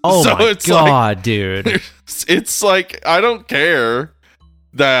effects. Oh, so my God, dude. It's like, I don't care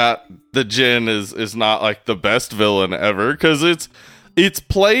that the Jinn is not like the best villain ever, because it's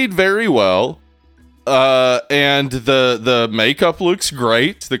played very well. And the makeup looks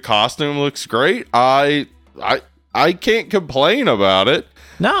great. The costume looks great. I can't complain about it.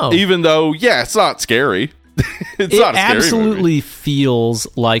 No. Even though, it's not scary. It's not a scary absolutely movie. Feels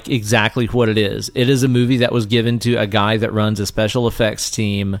like exactly what it is. It is a movie that was given to a guy that runs a special effects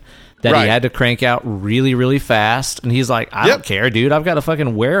team that he had to crank out really, really fast. And he's like, I don't care, dude. I've got a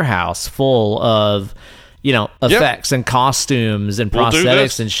fucking warehouse full of, effects and costumes and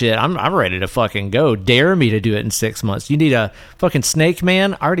prosthetics and shit. I'm ready to fucking go. Dare me to do it in 6 months. You need a fucking snake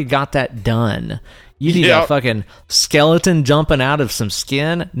man? I already got that done. You need a fucking skeleton jumping out of some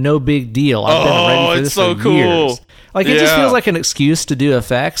skin? No big deal. I've been ready for this for years. Like, it just feels like an excuse to do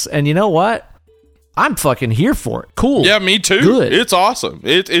effects. And you know what? I'm fucking here for it. Cool. Yeah, me too. Good. It's awesome.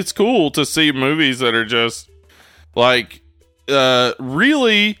 It's cool to see movies that are just, like,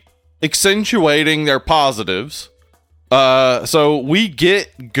 really accentuating their positives. So we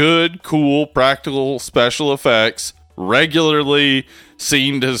get good, cool, practical special effects regularly,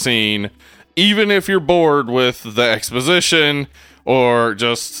 scene to scene. Even if you're bored with the exposition or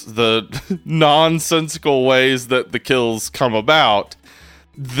just the nonsensical ways that the kills come about,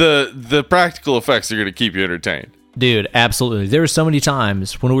 the practical effects are going to keep you entertained. Dude, absolutely. There were so many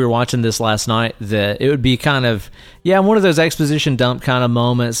times when we were watching this last night that it would be kind of, one of those exposition dump kind of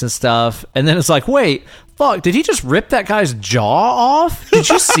moments and stuff. And then it's like, wait, fuck, did he just rip that guy's jaw off? Did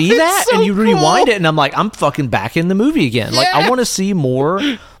you see that? So and you rewind it, and I'm like, I'm fucking back in the movie again. Like, I want to see more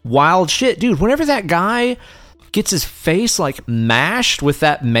wild shit. Dude, whenever that guy gets his face, like, mashed with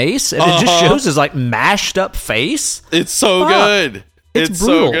that mace, and it just shows his, like, mashed up face. It's so good. It's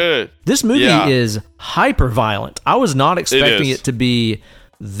brutal. So good. This movie is hyper violent. I was not expecting it to be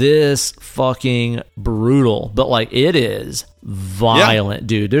this fucking brutal, but like, it is violent,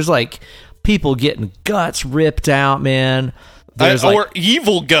 dude. There's like people getting guts ripped out, man. Or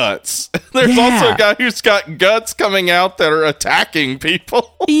evil guts. There's also a guy who's got guts coming out that are attacking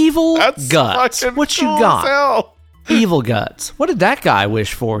people. Evil guts. What cool you got? Evil guts. What did that guy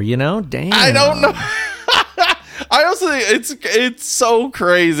wish for? Damn. I don't know. I also think it's so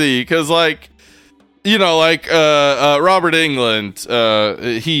crazy because, like, Robert Englund,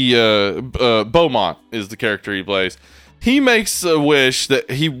 Beaumont is the character he plays. He makes a wish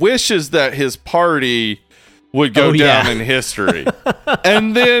that he wishes that his party would go down in history.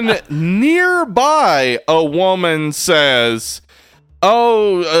 And then nearby, a woman says,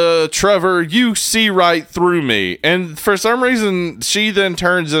 Trevor, you see right through me. And for some reason, she then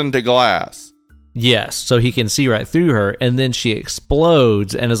turns into glass. Yes, so he can see right through her, and then she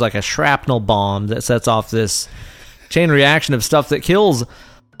explodes and is like a shrapnel bomb that sets off this chain reaction of stuff that kills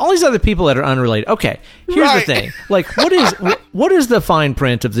all these other people that are unrelated. Okay, here's the thing. Like, what is the fine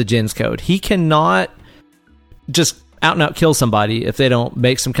print of the Jinn's code? He cannot just out and out kill somebody if they don't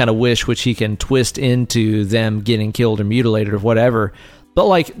make some kind of wish, which he can twist into them getting killed or mutilated or whatever. But,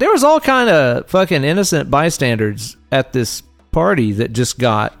 like, there was all kind of fucking innocent bystanders at this party that just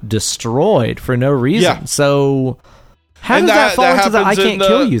got destroyed for no reason. Yeah. So how does that fall into the I can't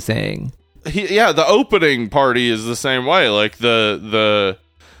kill you thing? The opening party is the same way. Like the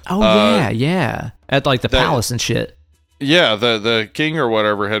at like the palace and shit. yeah, the king or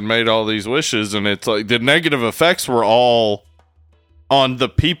whatever had made all these wishes, and it's like the negative effects were all on the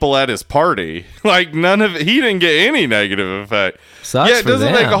people at his party. Like none of he didn't get any negative effect. Sucks it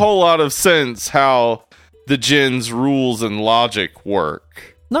doesn't make a whole lot of sense how the Jinn's rules and logic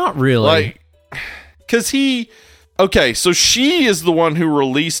work. Not really. Like, because so she is the one who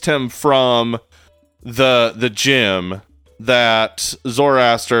released him from the gym that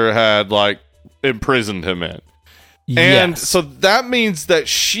Zoroaster had like imprisoned him in. And so that means that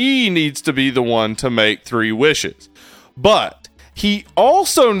she needs to be the one to make 3 wishes. But he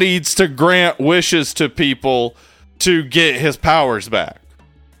also needs to grant wishes to people to get his powers back.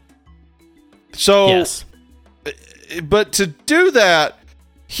 So, but to do that,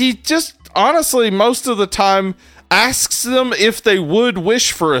 he just honestly, most of the time, asks them if they would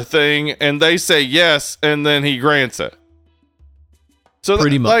wish for a thing, and they say yes, and then he grants it. So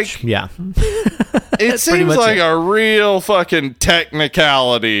pretty much, yeah. It seems like a real fucking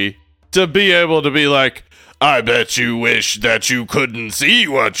technicality to be able to be like, I bet you wish that you couldn't see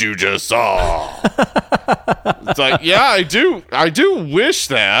what you just saw. It's like, yeah, I do wish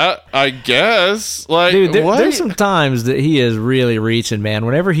that, I guess. Like, dude, there's some times that he is really reaching, man.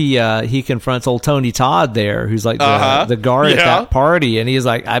 Whenever he confronts old Tony Todd there, who's like the guard at that party, and he's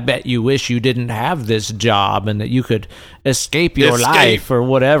like, I bet you wish you didn't have this job and that you could escape your life or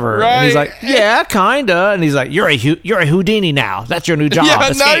whatever. Right. And he's like, yeah, kinda. And he's like, you're a Houdini now. That's your new job. Yeah,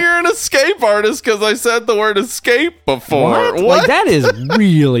 escape. Now you're an escape artist because I said the word escape before. What? Like, that is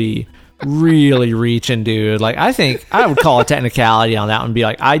really, really reaching, dude. Like, I think I would call a technicality on that one and be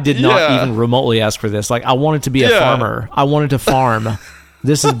like, I did not even remotely ask for this. Like, I wanted to be a farmer. I wanted to farm.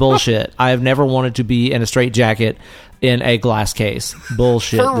 This is bullshit. I have never wanted to be in a straitjacket in a glass case.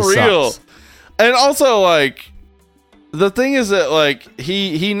 Bullshit. For this real. Sucks. And also, like, the thing is that, like,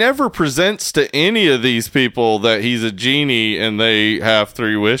 he never presents to any of these people that he's a genie and they have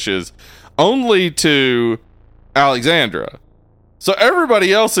 3 wishes. Only to Alexandra. So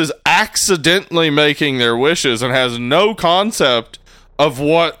everybody else is accidentally making their wishes and has no concept of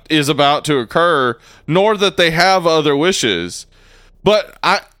what is about to occur, nor that they have other wishes. But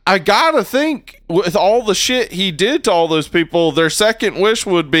I gotta think, with all the shit he did to all those people, their second wish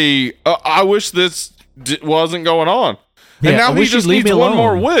would be, I wish this wasn't going on. And now he just needs one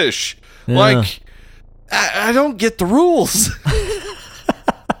more wish. Yeah. Like, I don't get the rules.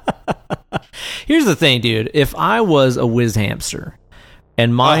 Here's the thing, dude. If I was a whiz hamster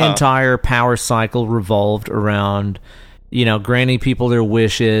and my entire power cycle revolved around, granting people their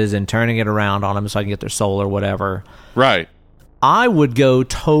wishes and turning it around on them so I can get their soul or whatever. Right. I would go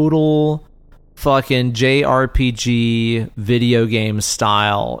total fucking JRPG video game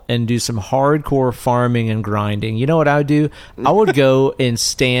style and do some hardcore farming and grinding. You know what I would do? I would go and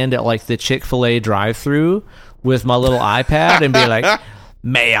stand at like the Chick-fil-A drive-thru with my little iPad and be like,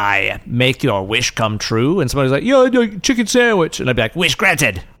 may I make your wish come true? And somebody's like, yeah, chicken sandwich. And I'd be like, wish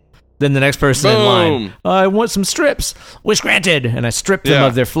granted. Then the next person in line, I want some strips. Wish granted. And I strip them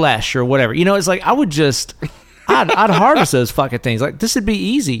of their flesh or whatever. It's like, I would just... I'd harvest those fucking things. Like, this would be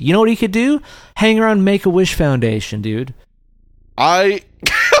easy. You know what he could do? Hang around Make-A-Wish Foundation, dude. Okay.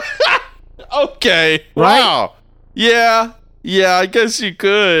 Right? Wow. Yeah, I guess you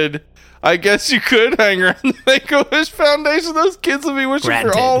could. I guess you could hang around the Make-A-Wish Foundation. Those kids would be wishing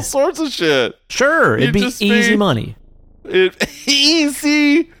for all sorts of shit. Sure, it'd be easy money.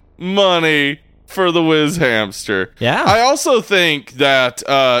 Easy money for the whiz hamster. Yeah. I also think that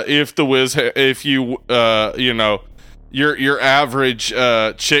your average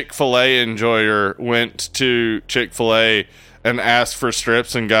Chick-fil-A enjoyer went to Chick-fil-A and asked for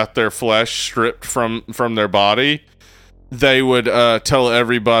strips and got their flesh stripped from their body, they would tell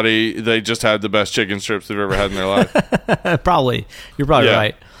everybody they just had the best chicken strips they've ever had in their life. Probably. You're probably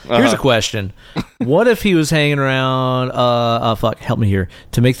right. Here's a question. What if he was hanging around, help me here.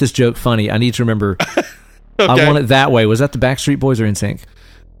 To make this joke funny, I need to remember, I Want It That Way. Was that the Backstreet Boys or NSYNC?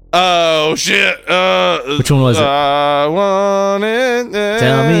 Oh, shit. Which one was it? I want it.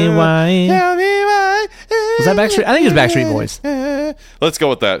 Tell me why. Was that Backstreet? I think it was Backstreet Boys. Let's go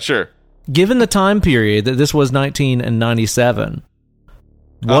with that, sure. Given the time period that this was 1997,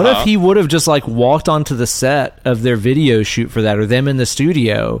 what if he would have just like walked onto the set of their video shoot for that, or them in the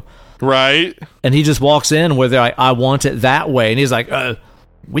studio, right? And he just walks in where they're like, "I want it that way," and he's like,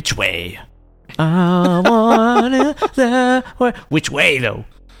 "Which way? I want it that way. Which way, though?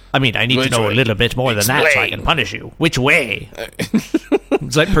 I mean, I need to know a little bit more than that so I can punish you. Which way?"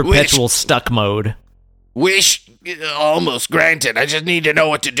 It's like perpetual stuck mode. Wish almost granted. I just need to know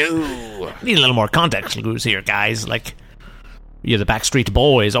what to do. Need a little more context clues here, guys. Like, you're the Backstreet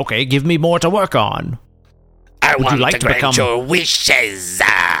Boys. Okay, give me more to work on. I Would want you like to to grant become- your wishes.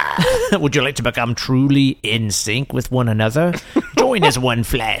 Would you like to become truly in sync with one another? Join as one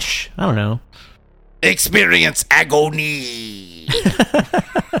flesh. I don't know. Experience agony.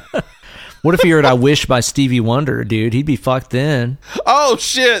 What if he heard "I Wish" by Stevie Wonder, dude? He'd be fucked then. Oh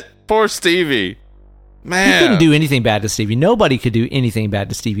shit! Poor Stevie. Man, He couldn't do anything bad to Stevie. Nobody could do anything bad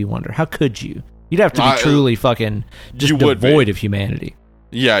to Stevie Wonder. How could you? You'd have to be truly fucking just you would devoid be. of humanity.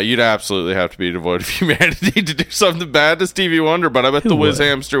 Yeah, you'd absolutely have to be devoid of humanity to do something bad to Stevie Wonder, but I bet the Wiz would?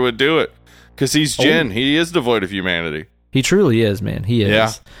 Hamster would do it. Because he's Jin. He is devoid of humanity. He truly is, man. He is.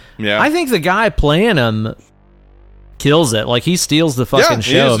 Yeah. Yeah. I think the guy playing him kills it. Like, he steals the fucking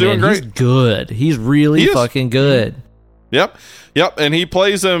he show, is doing man. He's great. good. He's really He is. fucking good. Yep. And he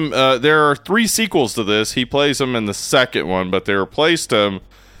plays him. There are 3 sequels to this. He plays him in the second one, but they replaced him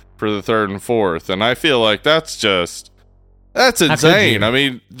for the third and fourth. And I feel like that's insane. I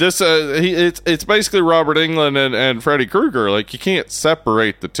mean, this it's basically Robert Englund and Freddy Krueger. Like, you can't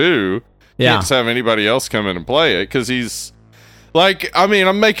separate the two. You Yeah. can't just have anybody else come in and play it because he's like, I mean,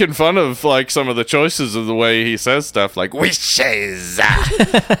 I'm making fun of like some of the choices of the way he says stuff, like wishes,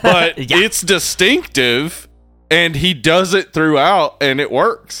 but it's distinctive. And he does it throughout, and it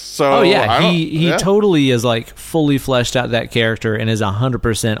works. So, Oh yeah, he totally is like fully fleshed out that character and is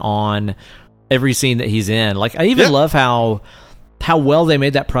 100% on every scene that he's in. Like, I even love how well they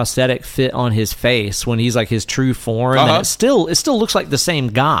made that prosthetic fit on his face when he's like his true form, and it still looks like the same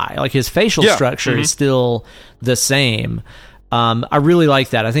guy. Like, his facial structure is still the same. I really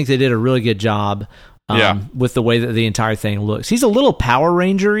like that. I think they did a really good job. With the way that the entire thing looks. He's a little Power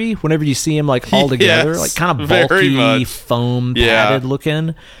Ranger-y whenever you see him like all together, like kind of bulky, foam padded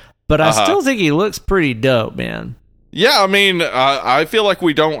looking. But I still think he looks pretty dope, man. Yeah, I mean, I feel like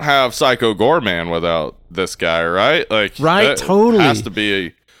we don't have Psycho Goreman without this guy, right? Like, right, totally. Has to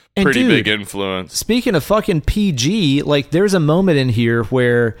be a pretty big influence. Speaking of fucking PG, like, there's a moment in here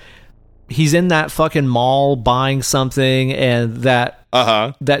where he's in that fucking mall buying something, and that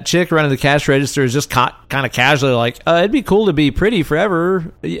chick running the cash register is just kind of casually like, it'd be cool to be pretty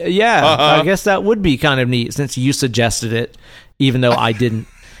forever. I guess that would be kind of neat since you suggested it, even though I didn't.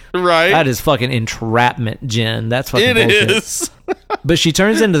 Right. That is fucking entrapment, Jen. That's fucking It bullshit. is. But she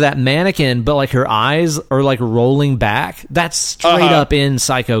turns into that mannequin, but like her eyes are like rolling back. That's straight up in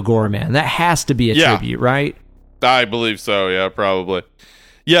Psycho Goreman. That has to be a tribute, right? I believe so. Yeah, probably.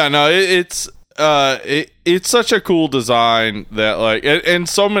 Yeah, no, it's such a cool design that, like, and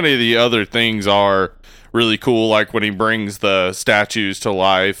so many of the other things are really cool, like when he brings the statues to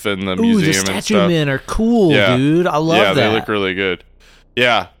life in the museum the and statue stuff. men are cool, dude. I love that. Yeah, they look really good.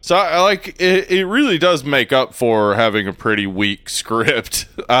 Yeah, so I like it. It really does make up for having a pretty weak script.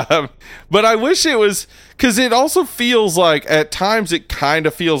 But I wish it was, because it also feels like at times it kind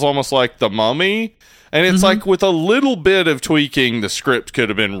of feels almost like The Mummy. And it's like with a little bit of tweaking, the script could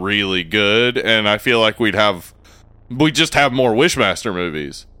have been really good. And I feel like we'd just have more Wishmaster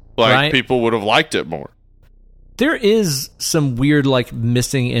movies. Like, people would have liked it more. There is some weird, like,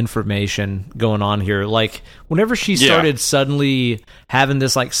 missing information going on here. Like, whenever she started suddenly having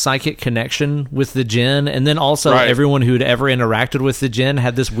this, like, psychic connection with the Jinn, and then also everyone who'd ever interacted with the Jinn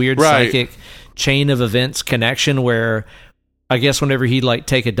had this weird psychic chain of events connection where I guess whenever he'd, like,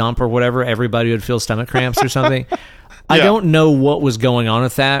 take a dump or whatever, everybody would feel stomach cramps or something. I don't know what was going on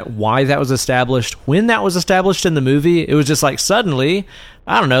with that, why that was established, when that was established in the movie. It was just like suddenly,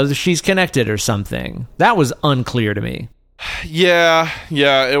 I don't know, she's connected or something. That was unclear to me. Yeah,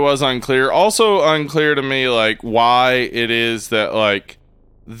 it was unclear. Also unclear to me, like, why it is that, like,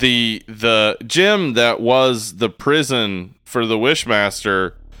 the gym that was the prison for the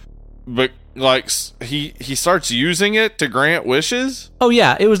Wishmaster, but, like, he starts using it to grant wishes. Oh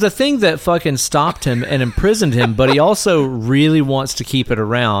yeah, it was the thing that fucking stopped him and imprisoned him, but he also really wants to keep it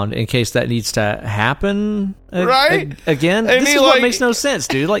around in case that needs to happen again. And this is what makes no sense,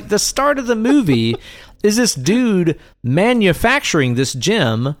 dude. Like, the start of the movie is this dude manufacturing this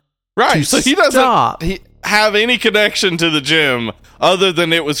gym, right? So he doesn't have any connection to the gym other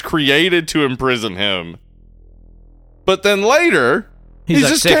than it was created to imprison him. But then later, he's like,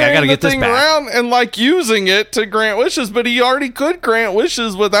 just sick, I carrying gotta the get this thing back around and, like, using it to grant wishes, but he already could grant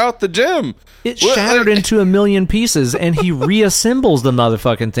wishes without the gem. It shattered into a million pieces, and he reassembles the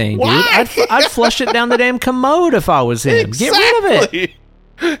motherfucking thing, dude. I'd flush it down the damn commode if I was him. Exactly. Get rid of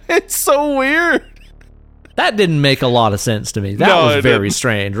it. It's so weird. That didn't make a lot of sense to me. That was very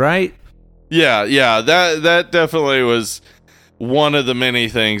strange, right? Yeah, that definitely was one of the many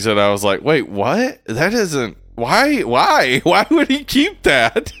things that I was like, wait, what? That isn't Why would he keep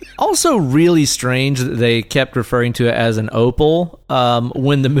that? Also, really strange that they kept referring to it as an opal.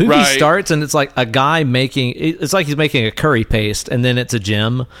 When the movie starts, and it's like a guy it's like he's making a curry paste, and then it's a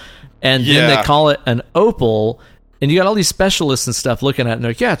gem, and then they call it an opal. And you got all these specialists and stuff looking at it, and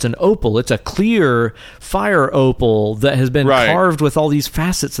they're like, yeah, it's an opal. It's a clear fire opal that has been carved with all these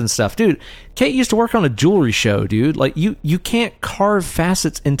facets and stuff. Dude, Kate used to work on a jewelry show, dude. Like, you can't carve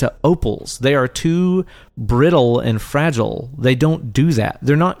facets into opals. They are too brittle and fragile. They don't do that.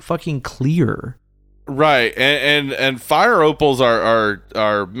 They're not fucking clear. Right. And fire opals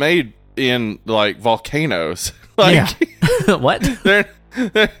are made in, like, volcanoes. Like, yeah. What?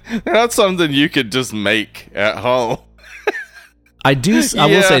 They're not something you could just make at home. I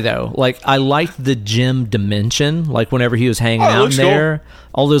will say, though, like, I liked the gym dimension, like, whenever he was hanging out in there. Cool.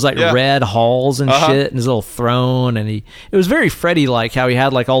 All those, like, red halls and shit, and his little throne, and it was very Freddy-like, how he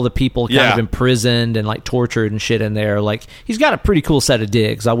had, like, all the people kind of imprisoned and, like, tortured and shit in there. Like, he's got a pretty cool set of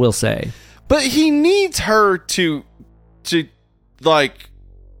digs, I will say. But he needs her to like,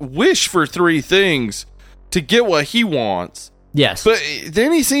 wish for 3 things to get what he wants. Yes. But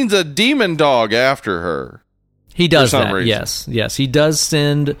then he sends a demon dog after her. He does that, reason. Yes. He does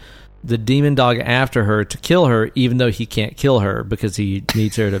send the demon dog after her to kill her, even though he can't kill her because he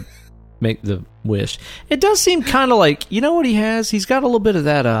needs her to make the wish. It does seem kind of like, you know what he has? He's got a little bit of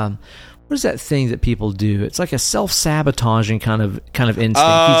that, what is that thing that people do? It's like a self-sabotaging kind of instinct.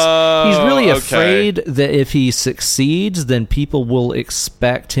 He's really afraid that if he succeeds, then people will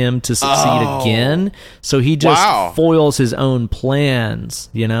expect him to succeed again. So he just foils his own plans,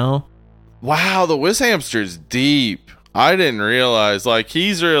 you know? Wow, the Wishmaster's deep. I didn't realize. Like,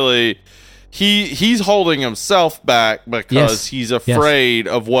 he's really... He's holding himself back because he's afraid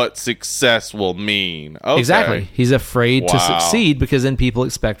of what success will mean. Okay. Exactly. He's afraid to succeed because then people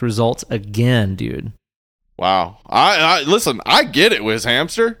expect results again, dude. Wow. I listen, I get it,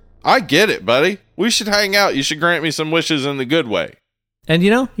 Wishmaster. I get it, buddy. We should hang out. You should grant me some wishes in the good way. And,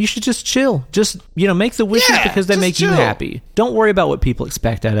 you should just chill. Just, make the wishes because they make you happy. Don't worry about what people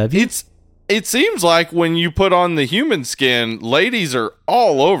expect out of you. It seems like when you put on the human skin, ladies are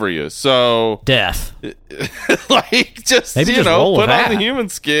all over you. So death, like just maybe put on that. the human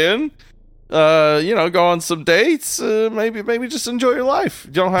skin. Go on some dates. Maybe just enjoy your life.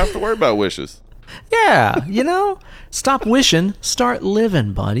 You don't have to worry about wishes. Yeah, stop wishing, start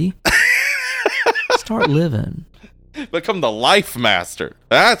living, buddy. Start living. Become the life master.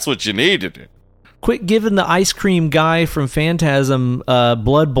 That's what you need to do. Quit giving the ice cream guy from Phantasm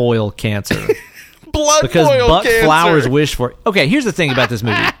blood boil cancer. Because Buck Flowers wish for it. Okay, here's the thing about this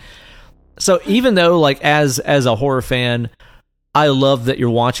movie. So even though, like, as a horror fan, I love that you're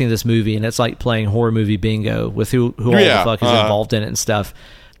watching this movie and it's like playing horror movie bingo with who all the fuck is involved in it and stuff.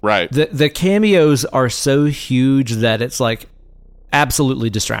 Right. The cameos are so huge that it's like absolutely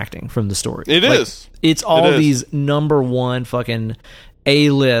distracting from the story. It is. It's all these number one fucking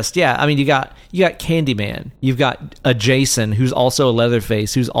A-list. Yeah, I mean, you got Candyman. You've got a Jason who's also a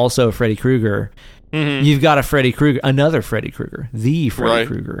Leatherface, who's also a Freddy Krueger. Mm-hmm. You've got another Freddy Krueger, the Freddy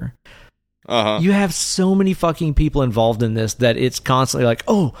Krueger. You have so many fucking people involved in this that it's constantly like,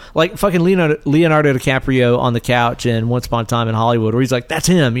 like fucking Leonardo DiCaprio on the couch in Once Upon a Time in Hollywood, where he's like, that's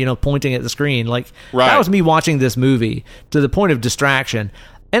him, pointing at the screen. Like, that was me watching this movie to the point of distraction.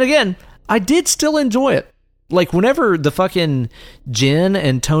 And again, I did still enjoy it. Like, whenever the fucking Jen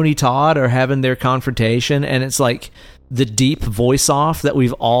and Tony Todd are having their confrontation, and it's like the deep voice off that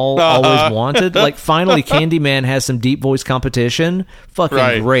we've all always wanted. Like, finally, Candyman has some deep voice competition.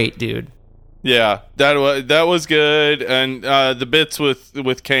 Fucking great, dude. Yeah, that was good. And the bits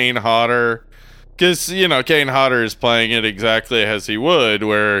with Kane Hodder, because, Kane Hodder is playing it exactly as he would,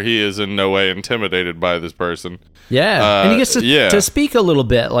 where he is in no way intimidated by this person. Yeah, and he gets to speak a little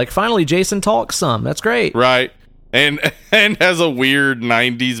bit. Like, finally, Jason talks some. That's great. Right. And has a weird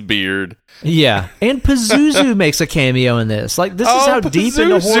 90s beard. Yeah. And Pazuzu makes a cameo in this. Like, this is how deep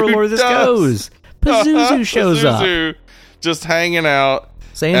into horror lore this goes. Pazuzu shows up. Just hanging out.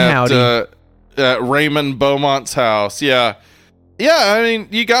 Saying howdy. At Raymond Beaumont's house. Yeah. Yeah, I mean,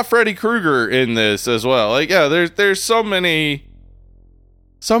 you got Freddy Krueger in this as well. Like, yeah, there's so many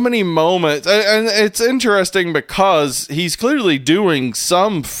moments. And it's interesting because he's clearly doing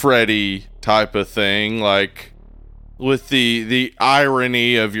some Freddy type of thing, like with the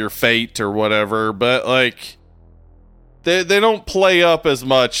irony of your fate or whatever, but like they don't play up as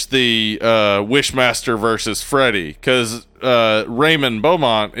much the Wishmaster versus Freddy, because Raymond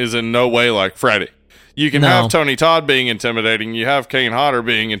Beaumont is in no way like Freddy. You can have Tony Todd being intimidating, you have Kane Hodder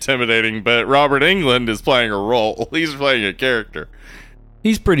being intimidating, but Robert Englund is playing a role. He's playing a character.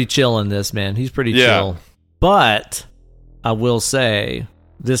 He's pretty chill in this, man. He's pretty chill. But I will say,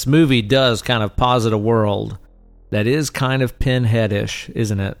 this movie does kind of posit a world that is kind of Pinhead-ish,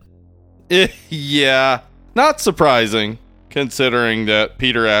 isn't it? Yeah. Not surprising, considering that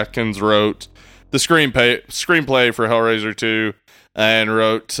Peter Atkins wrote the screenplay for Hellraiser 2 and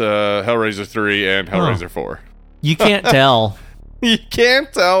wrote Hellraiser 3 and Hellraiser 4. You can't tell. You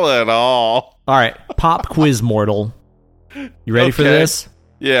can't tell at all. All right, pop quiz mortal. You ready for this?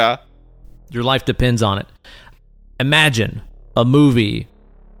 Yeah. Your life depends on it. Imagine a movie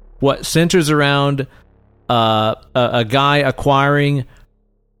what centers around a guy acquiring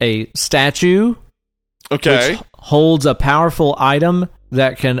a statue which holds a powerful item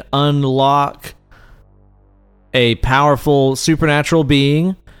that can unlock a powerful supernatural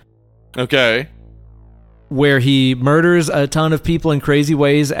being. Okay. Where he murders a ton of people in crazy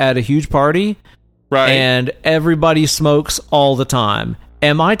ways at a huge party. Right. And everybody smokes all the time.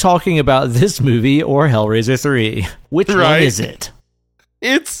 Am I talking about this movie or Hellraiser 3? Which one is it?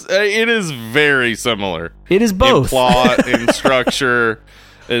 It is very similar. It is both. In plot, in structure,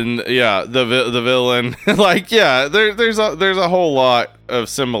 and the villain. There's a whole lot of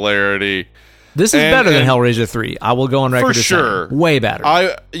similarity. This is better than Hellraiser 3. I will go on record for sure. Way better.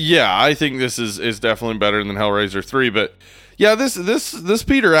 I think this is definitely better than Hellraiser 3, but yeah, this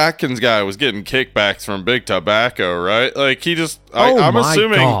Peter Atkins guy was getting kickbacks from Big Tobacco, right? Like he just I'm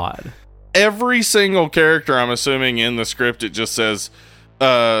assuming God. Every single character, I'm assuming in the script it just says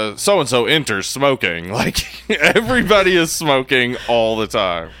so and so enters smoking. Like everybody is smoking all the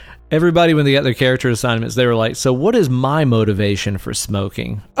time. Everybody, when they got their character assignments, they were like, so what is my motivation for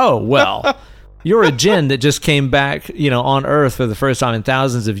smoking? Oh, well, you're a djinn that just came back, on Earth for the first time in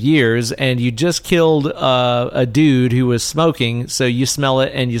thousands of years, and you just killed a dude who was smoking, so you smell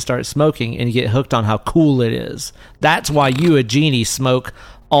it and you start smoking, and you get hooked on how cool it is. That's why you, a genie, smoke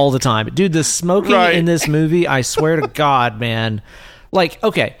all the time. Dude, the smoking in this movie, I swear to God, man. Like,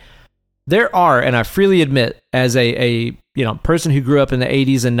 okay, there are, and I freely admit, as a person who grew up in the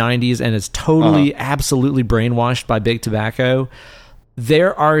 80s and 90s and is totally, absolutely brainwashed by Big Tobacco,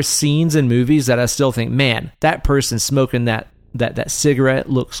 there are scenes in movies that I still think, man, that person smoking that cigarette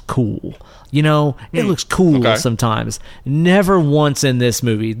looks cool. It looks cool sometimes. Never once in this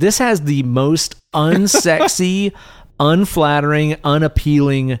movie. This has the most unsexy, unflattering,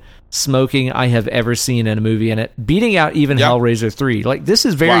 unappealing smoking I have ever seen in a movie, and it beating out even Hellraiser 3. Like, this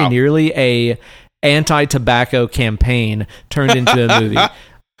is very nearly a anti-tobacco campaign turned into a movie.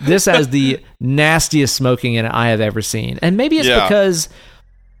 This has the nastiest smoking in it I have ever seen. And maybe it's because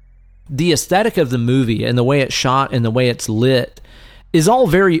the aesthetic of the movie and the way it's shot and the way it's lit is all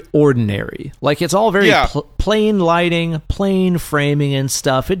very ordinary. Like, it's all very plain lighting, plain framing and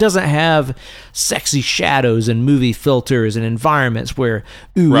stuff. It doesn't have sexy shadows and movie filters and environments where,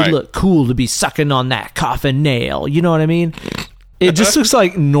 it look cool to be sucking on that coffin nail. You know what I mean? It just looks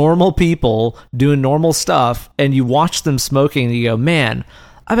like normal people doing normal stuff, and you watch them smoking and you go, man,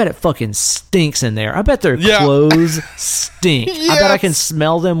 I bet it fucking stinks in there. I bet their clothes stink. I bet I can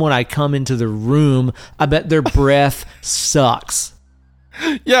smell them when I come into the room. I bet their breath sucks.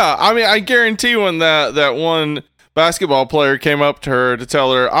 Yeah, I mean, I guarantee when that one basketball player came up to her to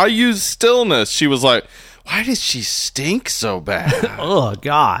tell her, I use stillness, she was like, why does she stink so bad? Oh,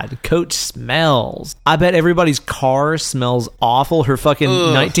 God. Coach smells. I bet everybody's car smells awful. Her fucking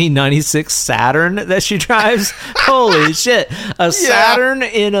 1996 Saturn that she drives. Holy shit. A Saturn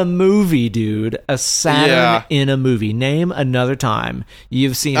in a movie, dude. A Saturn in a movie. Name another time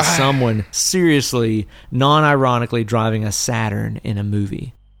you've seen someone seriously, non-ironically driving a Saturn in a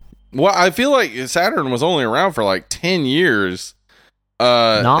movie. Well, I feel like Saturn was only around for like 10 years.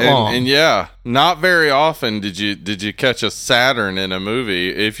 Not long. And not very often did you catch a Saturn in a movie.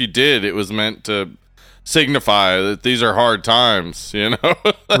 If you did, it was meant to signify that these are hard times,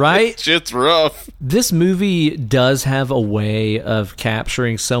 Right? Shit's rough. This movie does have a way of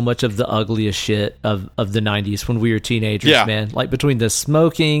capturing so much of the ugliest shit of the 90s when we were teenagers, man. Like, between the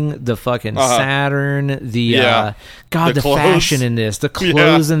smoking, the fucking Saturn, the fashion in this, the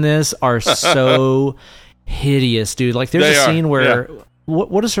clothes in this are so hideous, dude. Like, there's a scene where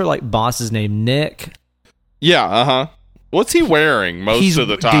what is her boss's name? Nick? Yeah, what's he wearing most of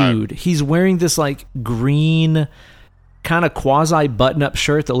the time? Dude, he's wearing this green kind of quasi button-up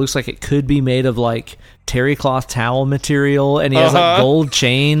shirt that looks like it could be made of terry cloth towel material, and he has gold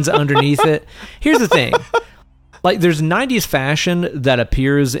chains underneath it. Here's the thing. There's 90s fashion that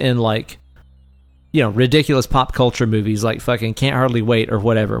appears in ridiculous pop culture movies like fucking Can't Hardly Wait or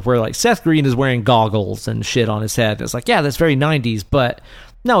whatever, where Seth Green is wearing goggles and shit on his head. It's that's very 90s, but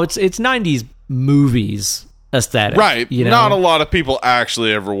no, it's 90s movies aesthetic. Right. You know? Not a lot of people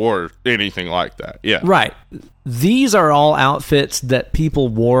actually ever wore anything like that. Yeah. Right. These are all outfits that people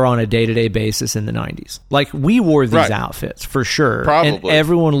wore on a day-to-day basis in the 90s. Like, we wore these outfits, for sure. Probably. And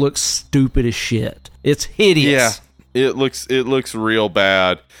everyone looks stupid as shit. It's hideous. Yeah. It looks real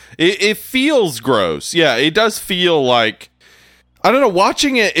bad. It feels gross. Yeah, it does feel like, I don't know,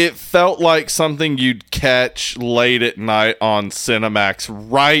 watching it, it felt like something you'd catch late at night on Cinemax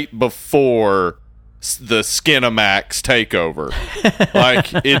right before the Skinamax takeover.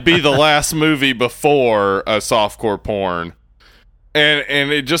 Like, it'd be the last movie before a softcore porn.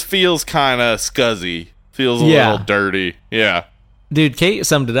 And it just feels kind of scuzzy. Feels a little dirty. Yeah. Dude, Kate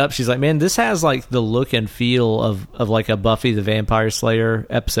summed it up. She's like, man, this has like the look and feel of like a Buffy the Vampire Slayer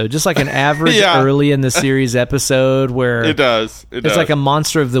episode. Just like an average early in the series episode where it does. It's like a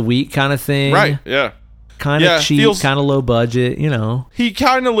Monster of the Week kind of thing. Right, yeah. Kind of cheap, kind of low budget, you know. He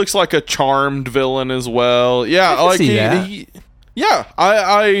kind of looks like a Charmed villain as well. Yeah, I can see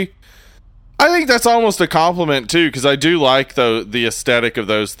that. I think that's almost a compliment too, because I do like the aesthetic of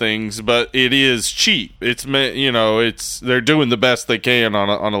those things, but it is cheap. It's they're doing the best they can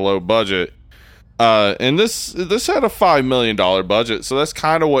on a low budget. And this had a $5 million budget, so that's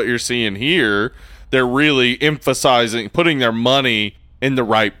kind of what you're seeing here. They're really putting their money in the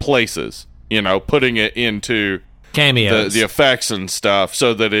right places. You know, putting it into cameos, the effects and stuff,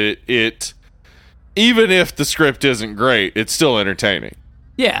 so that it even if the script isn't great, it's still entertaining.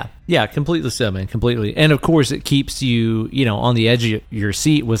 Yeah, completely so, man, completely. And of course, it keeps you, on the edge of your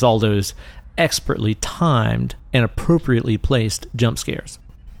seat with all those expertly timed and appropriately placed jump scares.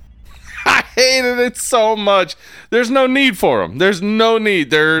 I hated it so much. There's no need for them. There's no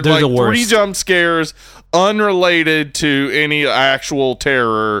need. They're like the 3 jump scares unrelated to any actual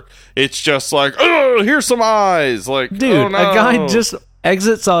terror. It's just like, oh, here's some eyes. Like, dude, oh, no. A guy just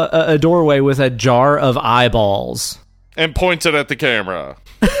exits a doorway with a jar of eyeballs and points it at the camera.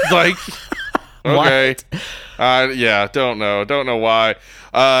 Like, okay. Don't know why.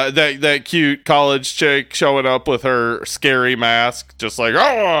 That cute college chick showing up with her scary mask, just like,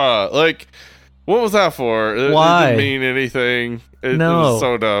 oh, like, what was that for? Why? It didn't mean anything. It no. was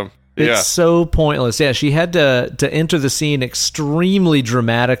so dumb. It's so pointless. Yeah, she had to enter the scene extremely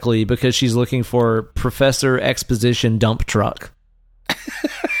dramatically because she's looking for Professor Exposition Dump Truck.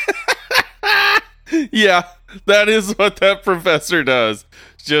 Yeah, that is what that professor does.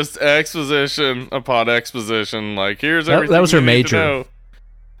 Just exposition upon exposition. Like, here's everything. That was her major. Know.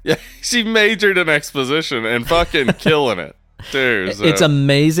 Yeah, she majored in exposition and fucking killing it, dude. So. It's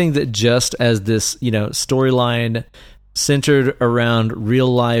amazing that just as this, storyline centered around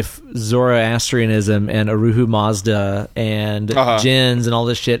real life Zoroastrianism and Aruhu Mazda and jinns and all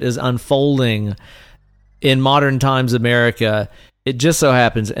this shit is unfolding in modern times America. It just so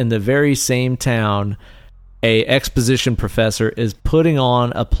happens in the very same town, a exposition professor is putting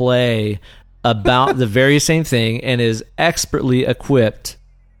on a play about the very same thing and is expertly equipped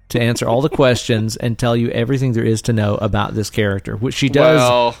to answer all the questions and tell you everything there is to know about this character, which she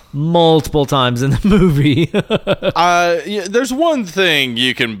does multiple times in the movie. There's one thing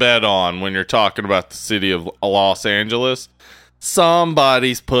you can bet on when you're talking about the city of Los Angeles.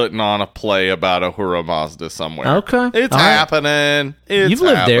 Somebody's putting on a play about Ahura Mazda somewhere. Okay. It's happening. You've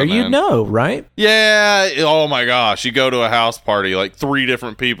lived there, you know, right? Yeah. Oh my gosh. You go to a house party, like 3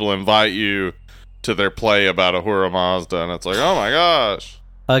 different people invite you to their play about Ahura Mazda, and it's like, oh my gosh.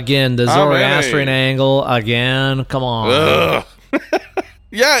 Again, the Zoroastrian angle. Again, come on.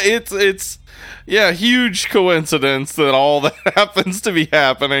 Yeah, it's huge coincidence that all that happens to be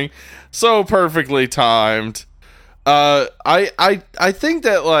happening. So perfectly timed. I think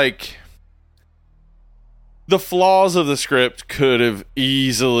that, like, the flaws of the script could have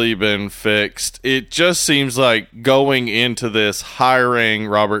easily been fixed. It just seems like going into this, hiring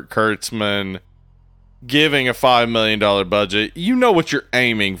Robert Kurtzman, giving a $5 million budget, you know what you're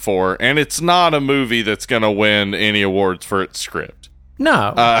aiming for, and it's not a movie that's going to win any awards for its script.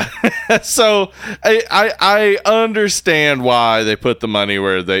 No. So I understand why they put the money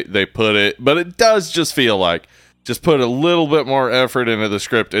where they put it, but it does just feel like just put a little bit more effort into the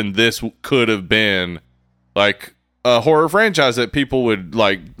script, and this could have been like a horror franchise that people would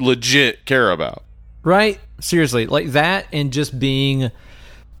like legit care about. Right? Seriously, like that, and just being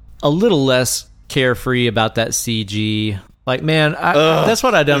a little less carefree about that CG. Like, man, that's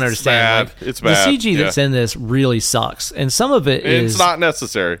what I don't understand. Bad. It's bad. The CG that's in this really sucks, and some of it's not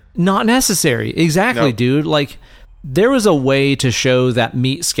necessary. Not necessary, exactly, No. dude. Like, there was a way to show that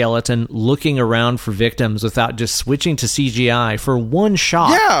meat skeleton looking around for victims without just switching to CGI for one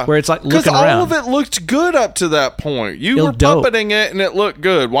shot. Yeah, where it's like looking because all around. of it looked good up to that point. You It were looked dope. puppeting it, and it looked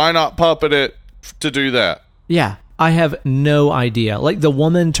good. Why not puppet it to do that? Yeah, I have no idea. Like the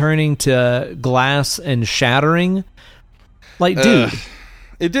woman turning to glass and shattering. Like, dude.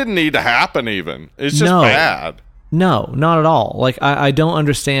 It didn't need to happen even. It's just bad. No, not at all. Like, I don't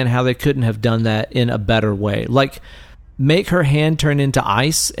understand how they couldn't have done that in a better way. Like, make her hand turn into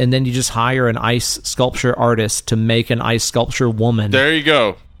ice, and then you just hire an ice sculpture artist to make an ice sculpture woman. There you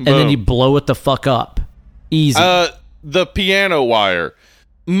go. And then you blow it the fuck up. Easy. The piano wire.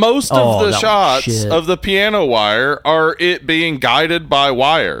 Most of the shots of the piano wire are it being guided by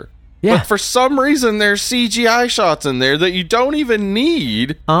wire. Yeah. But for some reason, there's CGI shots in there that you don't even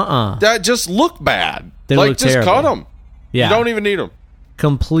need. That just look bad. They like, look just terrible. cut them. Yeah. You don't even need them.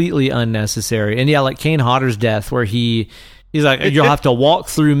 Completely unnecessary. And yeah, like Kane Hodder's death, where he's like, you'll have to walk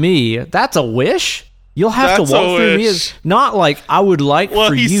through me. That's a wish. You'll have to walk through me. It's not like I would like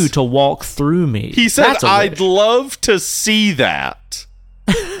for you to walk through me. He said, I'd love to see that.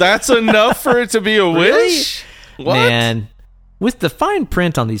 That's enough for it to be a wish? What? Man, with the fine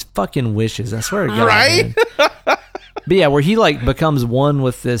print on these fucking wishes, I swear to God. Right? But yeah, where he like becomes one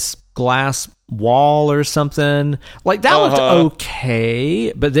with this glass wall or something. Like that looked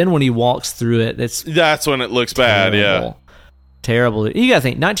okay, but then when he walks through it, that's when it looks bad, yeah. Terrible. You gotta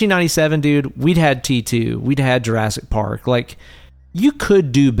think, 1997, dude, we'd had T2, we'd had Jurassic Park. Like, you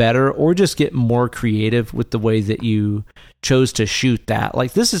could do better or just get more creative with the way that you chose to shoot that.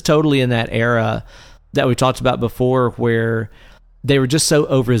 Like, this is totally in that era that we talked about before where they were just so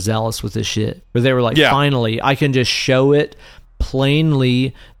overzealous with this shit. Where they were like, finally, I can just show it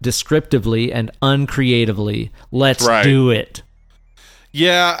plainly, descriptively, and uncreatively. Let's do it.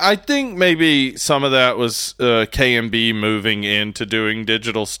 Yeah, I think maybe some of that was KMB moving into doing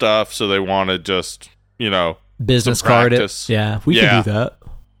digital stuff, so they wanted just, business card it. Yeah, we can do that.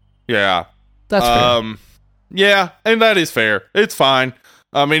 Yeah. That's fair. Yeah, and that is fair. It's fine.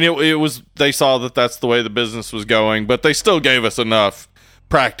 I mean, it was, they saw that that's the way the business was going, but they still gave us enough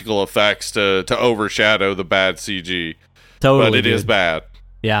practical effects to overshadow the bad CG. Totally. But it is bad.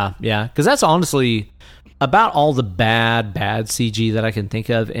 Yeah, yeah. Because that's honestly about all the bad CG that I can think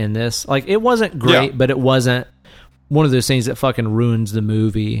of in this. Like, it wasn't great, but it wasn't one of those things that fucking ruins the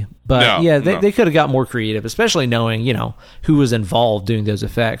movie. But they could have got more creative, especially knowing, who was involved doing those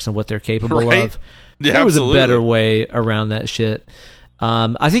effects and what they're capable of. Yeah, there was absolutely. a better way around that shit.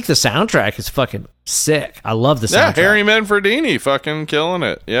 I think the soundtrack is fucking sick. I love the soundtrack. Yeah, Harry Manfredini fucking killing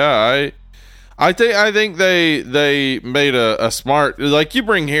it. Yeah, I think they made a smart, like, you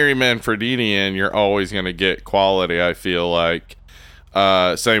bring Harry Manfredini in, you're always going to get quality, I feel like.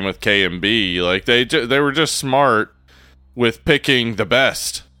 Same with KMB. Like, they were just smart with picking the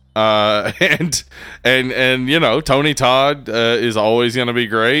best. And Tony Todd is always going to be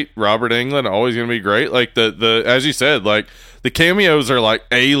great. Robert Englund always going to be great. Like the as you said, like the cameos are like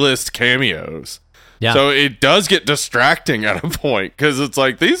A-list cameos. Yeah. So it does get distracting at a point because it's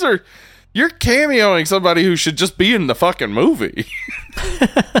like you're cameoing somebody who should just be in the fucking movie.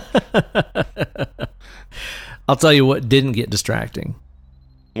 I'll tell you what didn't get distracting.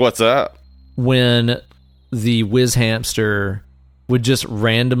 What's that? When the whiz hamster would just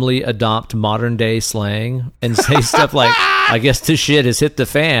randomly adopt modern day slang and say stuff like, I guess this shit has hit the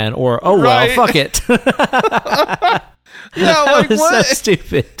fan, or, oh, well, fuck it. Yeah, like, was what? So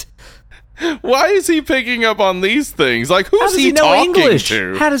stupid. Why is he picking up on these things? Like, who's he know talking English?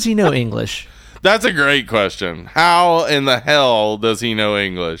 to? How does he know English? That's a great question. How in the hell does he know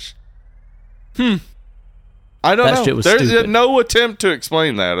English? I don't know. Shit was There's stupid. no attempt to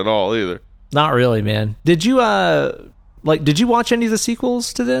explain that at all either. Not really, man. Did you watch any of the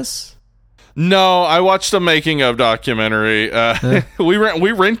sequels to this? No, I watched a making of documentary.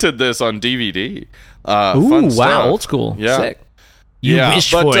 We rented this on DVD. Ooh, fun wow, old school. Yeah. Sick. You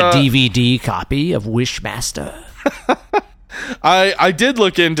wish for a DVD copy of Wishmaster. I did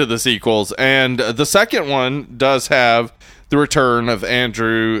look into the sequels, and the second one does have the return of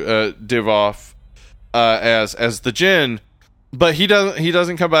Andrew Divoff as the Djinn, but he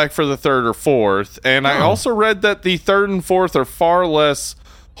doesn't come back for the third or fourth. And I also read that the third and fourth are far less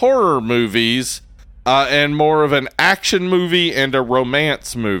horror movies and more of an action movie and a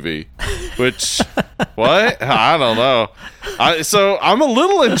romance movie. Which, what? I don't know. So I'm a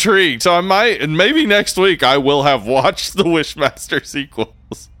little intrigued. So maybe next week I will have watched the Wishmaster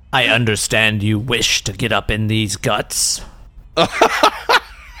sequels. I understand you wish to get up in these guts. What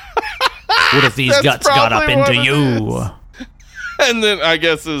if these guts got up into you? And then I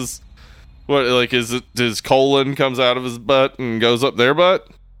guess his colon comes out of his butt and goes up their butt?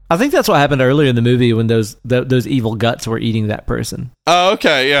 I think that's what happened earlier in the movie when those evil guts were eating that person. Oh,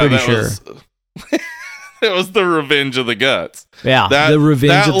 okay, yeah, Pretty sure. It was the revenge of the guts. Yeah, the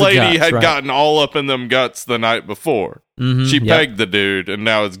revenge of the guts. That lady had right. gotten all up in them guts the night before. Mm-hmm, she pegged the dude, and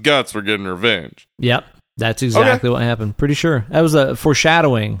now his guts were getting revenge. Yep, that's exactly what happened. Pretty sure. That was a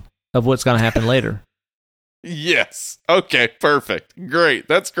foreshadowing of what's going to happen later. Yes. Okay, perfect. Great.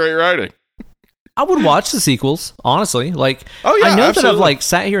 That's great writing. I would watch the sequels, honestly. Like, I know absolutely. That I've like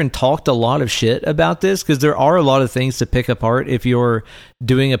sat here and talked a lot of shit about this because there are a lot of things to pick apart if you're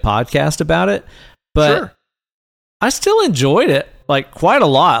doing a podcast about it. But sure. I still enjoyed it like quite a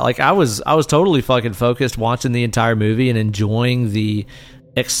lot. Like I was totally fucking focused watching the entire movie and enjoying the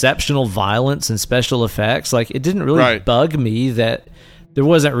exceptional violence and special effects. Like it didn't really bug me that there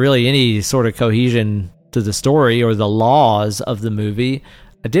wasn't really any sort of cohesion to the story or the laws of the movie.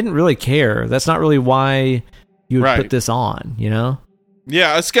 I didn't really care. That's not really why you would put this on, you know?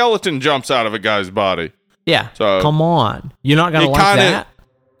 Yeah, a skeleton jumps out of a guy's body. Yeah. So come on. You're not going to like that?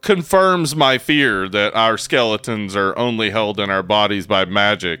 Confirms my fear that our skeletons are only held in our bodies by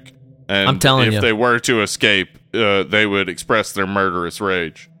magic. And I'm telling you. If they were to escape, they would express their murderous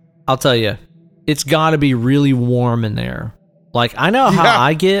rage. I'll tell you. It's got to be really warm in there. Like, I know how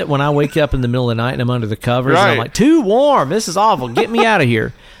I get when I wake up in the middle of the night and I'm under the covers and I'm like, too warm. This is awful. Get me out of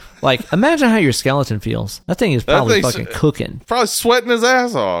here. Like, imagine how your skeleton feels. That thing is probably fucking cooking. Probably sweating his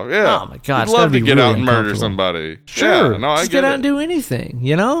ass off. Yeah. Oh, my God. I'd love to get out and murder somebody. Sure. Yeah, no, just get out and do anything,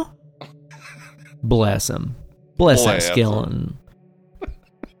 you know? Bless him. Bless that skeleton.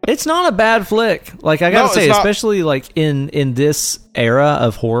 It's not a bad flick. Like, I gotta say, especially like in this era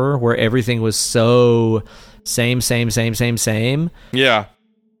of horror where everything was so... Same. Yeah.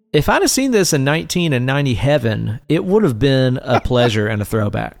 If I'd have seen this in 1990 heaven, it would have been a pleasure and a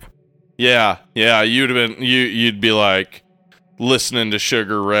throwback. Yeah. You'd be like listening to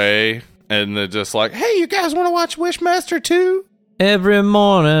Sugar Ray and they're just like, hey, you guys want to watch Wishmaster 2? Every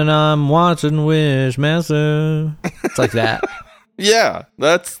morning I'm watching Wishmaster. It's like that. Yeah.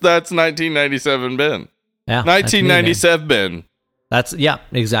 That's 1997 Ben. Yeah. 1997 Ben. That's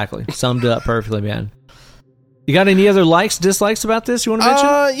exactly. Summed it up perfectly, man. You got any other likes, dislikes about this you want to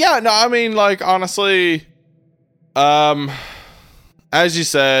mention? Yeah, no, I mean, like, honestly, as you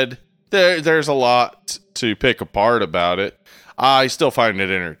said, there's a lot to pick apart about it. I still find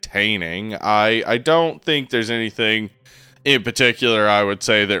it entertaining. I don't think there's anything in particular I would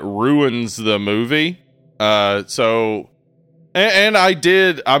say that ruins the movie. I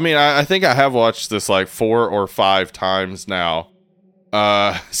think I have watched this like 4 or 5 times now.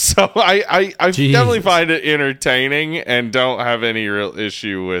 So I definitely find it entertaining and don't have any real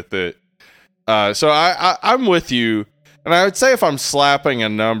issue with it. So I'm with you. And I would say if I'm slapping a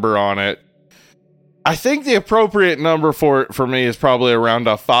number on it, I think the appropriate number for me is probably around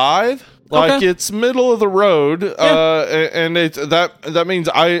a 5. Like it's middle of the road. And that means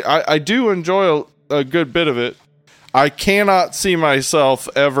I do enjoy a good bit of it. I cannot see myself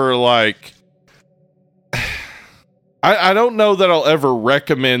ever like, I don't know that I'll ever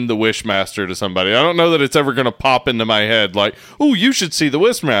recommend the Wishmaster to somebody. I don't know that it's ever going to pop into my head like, oh, you should see the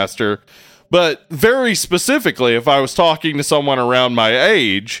Wishmaster. But very specifically, if I was talking to someone around my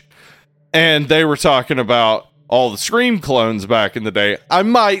age and they were talking about all the Scream clones back in the day, I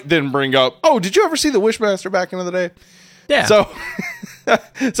might then bring up, oh, did you ever see the Wishmaster back in the day? Yeah.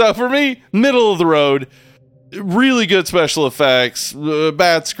 So for me, middle of the road, really good special effects,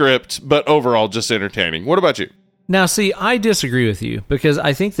 bad script, but overall just entertaining. What about you? Now, see, I disagree with you because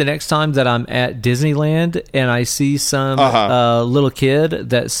I think the next time that I'm at Disneyland and I see some little kid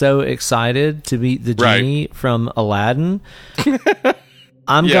that's so excited to meet the genie from Aladdin,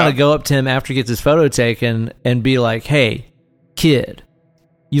 I'm going to go up to him after he gets his photo taken and be like, hey, kid,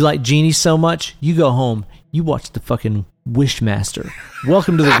 you like genies so much? You go home. You watch the fucking Wishmaster.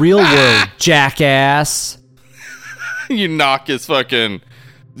 Welcome to the real world, jackass. You knock his fucking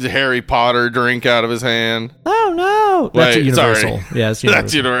Harry Potter drink out of his hand. Oh no, that's Universal. Sorry. Yeah, it's Universal.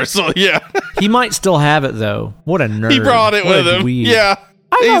 That's Universal. Yeah, he might still have it though. What a nerd! He brought it with him. Yeah,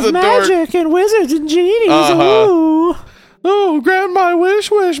 I love magic and wizards and genies. Ooh. Oh, grant my wish,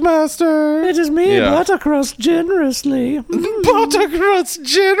 Wishmaster. It is me, Buttercrust generously. Buttercrust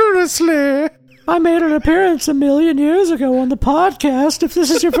generously. I made an appearance 1,000,000 years ago on the podcast. If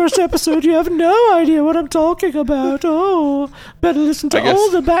this is your first episode, you have no idea what I'm talking about. Oh, better listen to all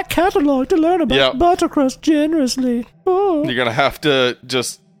the back catalog to learn about Buttercrust generously. Oh. You're going to have to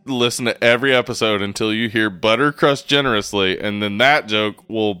just listen to every episode until you hear Buttercrust generously, and then that joke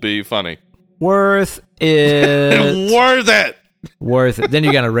will be funny. Worth it. Worth it. Worth it. Then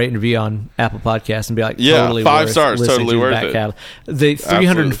you got to rate and review on Apple Podcasts and be like, totally 5 worth stars, totally worth it. The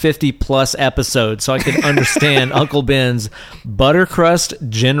 350 plus episodes, so I can understand Uncle Ben's Buttercrust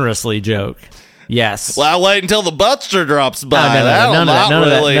generously joke. Yes. Well, I'll wait until the Buster drops by. No, That'll none of that, not none of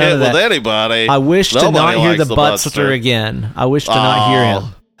that, really none hit of with that. anybody. I wish to Nobody not hear likes the Buster again. I wish to not hear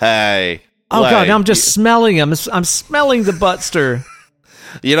him. Hey. Oh, God, wait. now I'm just smelling him. I'm smelling the Buster.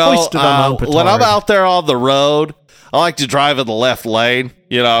 You know, Hoisted on my when I'm petard. out there on the road, I like to drive in the left lane,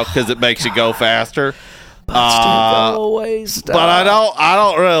 because it makes you go faster. Buster, go away, stop. But I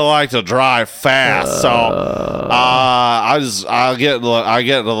don't really like to drive fast, so I get into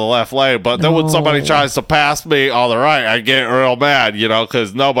the left lane. But then when somebody tries to pass me on the right, I get real mad,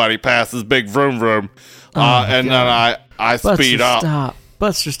 because nobody passes big vroom vroom, and then I speed Buster, up. Stop.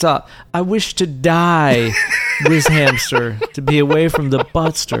 Buster, stop. I wish to die, Wishhamster, to be away from the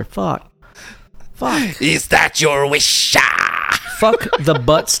Buster. Fuck. Is that your wish? Fuck the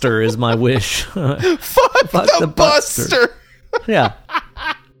Butster is my wish. Fuck the Buster. Yeah.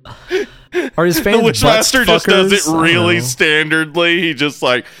 Are his The fans Wishmaster just does it Butts fuckers? really standardly. He just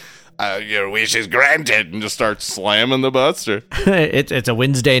like, your wish is granted, and just starts slamming the Buster. It's a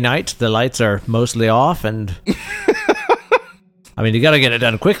Wednesday night. The lights are mostly off, and I mean, you got to get it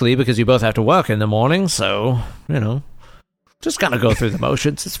done quickly because you both have to work in the morning. So just kind of go through the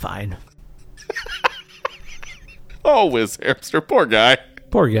motions. It's fine. Oh, Wiz Hamster, poor guy.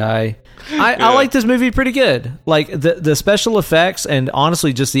 Poor guy. I like this movie pretty good. Like the special effects and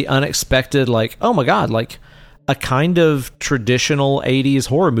honestly just the unexpected, like, oh my God, like a kind of traditional 80s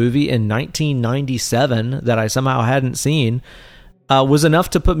horror movie in 1997 that I somehow hadn't seen was enough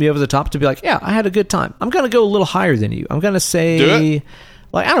to put me over the top to be like, yeah, I had a good time. I'm going to go a little higher than you. I'm going to say,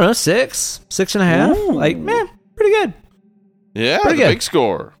 like, I don't know, 6.5. Ooh. Like, man, pretty good. Yeah, Pretty the good. big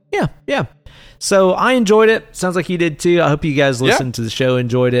score. Yeah. So I enjoyed it. Sounds like you did too. I hope you guys listened to the show,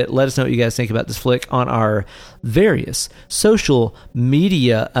 enjoyed it. Let us know what you guys think about this flick on our various social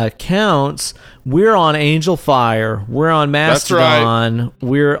media accounts. We're on Angel Fire. We're on Mastodon. That's right.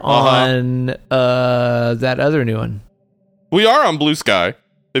 We're on that other new one. We are on Blue Sky.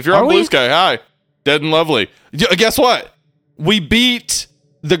 If you're Are on we? Blue Sky, hi. Dead and Lovely. Guess what? We beat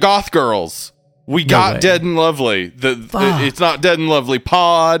the Goth Girls. We got way. Dead and Lovely. It's not Dead and Lovely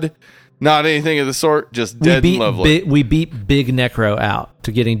Pod. Not anything of the sort. Just Dead and Lovely. We beat Big Necro out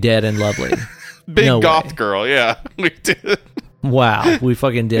to getting Dead and Lovely. Big No Goth way. Girl. Yeah, we did. Wow, we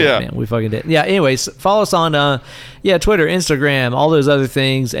fucking did Yeah. it, man. We fucking did. Yeah, anyways, follow us on Twitter, Instagram, all those other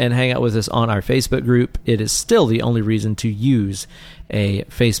things, and hang out with us on our Facebook group. It is still the only reason to use a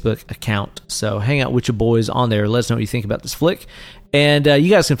Facebook account. So hang out with your boys on there. Let us know what you think about this flick. And you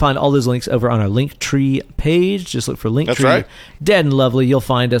guys can find all those links over on our Linktree page. Just look for Linktree. That's right. Dead and Lovely. You'll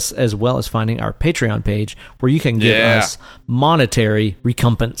find us, as well as finding our Patreon page where you can give us monetary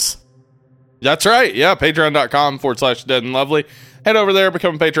recompense. That's right. Yeah, patreon.com/Dead and Lovely. Head over there,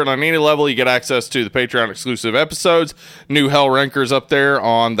 become a patron on any level. You get access to the Patreon exclusive episodes. New Hell Rankers up there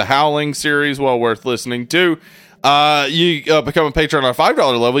on the Howling series. Well worth listening to. You become a patron on a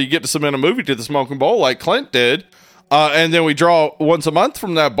 $5 level. You get to submit a movie to the Smoking Bowl like Clint did. And then we draw once a month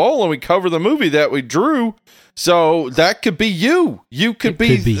from that bowl and we cover the movie that we drew. So that could be you. You could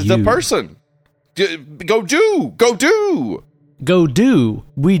be the you. person. Go do. Go do. Go do.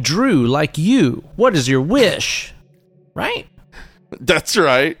 We drew like you. What is your wish? Right? That's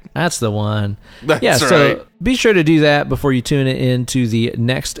right. That's the one. That's so right. be sure to do that before you tune in to the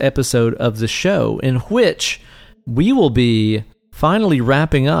next episode of the show, in which we will be finally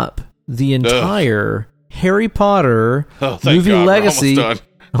wrapping up the entire Harry Potter Thank movie God, we're legacy. almost done.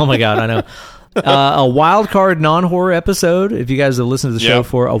 Oh my God, I know. A wild card non-horror episode. If you guys have listened to the show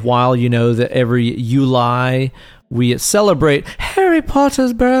for a while, you know that every July we celebrate Harry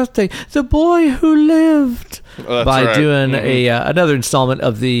Potter's birthday, the boy who lived, That's by right. doing another installment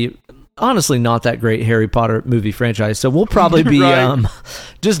of the honestly not that great Harry Potter movie franchise. So we'll probably be Right.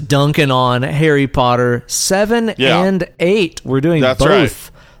 just dunking on Harry Potter 7 and 8. We're doing That's both.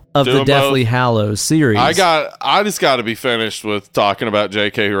 right. Of Doing the Deathly both. Hallows series. I just got to be finished with talking about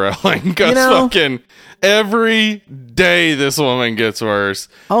J.K. Rowling because You know- fucking every day this woman gets worse.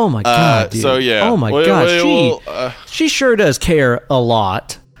 Oh my God, dude. So yeah. Oh my God. She sure does care a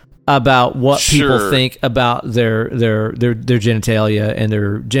lot about what people Sure. think about their genitalia and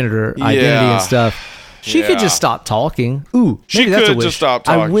their gender identity Yeah. and stuff. She could Yeah. just stop talking. Ooh, She maybe that's a could wish. just stop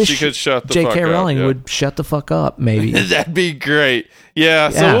I talking. wish She could shut the J.K. fuck up, Rowling yeah. would shut the fuck up. Maybe. That'd be great. Yeah,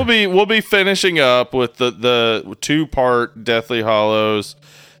 so Yeah. we'll be finishing up with the 2-part Deathly Hallows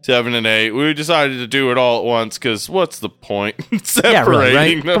 7 and 8. We decided to do it all at once because what's the point in separating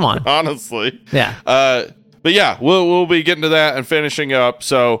right? them? Come on. Honestly. Yeah. But yeah, we'll be getting to that and finishing up.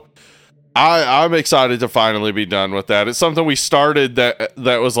 So I'm excited to finally be done with that. It's something we started that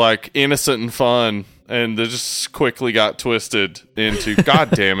was like innocent and fun, and they just quickly got twisted into,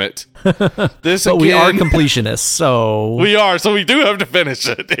 God damn it. This but again, we are completionists, so... We are, so we do have to finish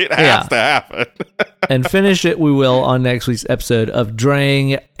it. It has to happen. And finish it we will on next week's episode of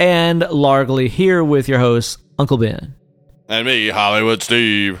Drang and Largly, here with your host, Uncle Ben. And me, Hollywood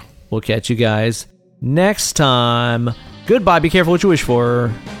Steve. We'll catch you guys next time. Goodbye. Be careful what you wish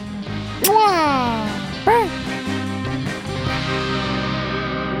for.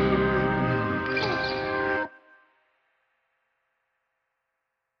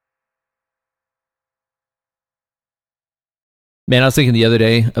 Man, I was thinking the other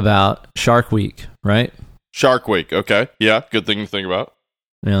day about Shark Week, right? Shark Week, okay. Yeah, good thing to think about.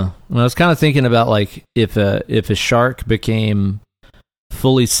 Yeah. And I was kind of thinking about, like, if a shark became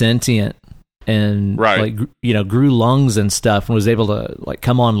fully sentient and, like, grew lungs and stuff and was able to, like,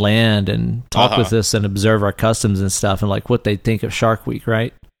 come on land and talk with us and observe our customs and stuff and, like, what they'd think of Shark Week,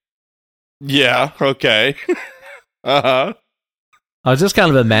 right? Yeah, okay. I was just kind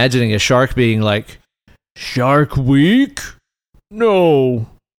of imagining a shark being like, Shark Week? No,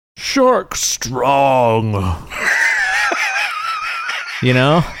 Shark Strong. You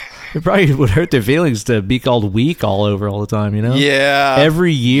know? It probably would hurt their feelings to be called weak all over all the time, you know? Yeah.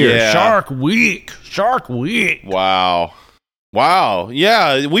 Every year. Yeah. Shark Week. Shark Week. Wow.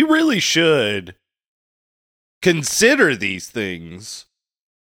 Yeah, we really should consider these things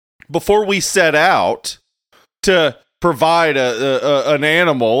before we set out to provide an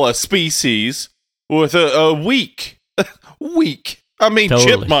animal, a species, with a week. I mean,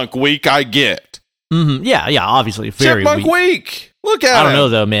 totally. Chipmunk week, I get. Mm-hmm. Yeah, obviously. Very Chipmunk week. Look at it. I don't know,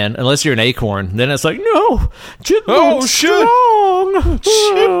 though, man. Unless you're an acorn. Then it's like, no, Chipmunk strong.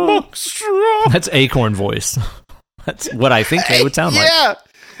 Chipmunk strong. That's acorn voice. That's what I think they would sound like.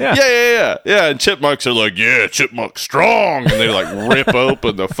 Yeah. And chipmunks are like, yeah, Chipmunk strong. And they like rip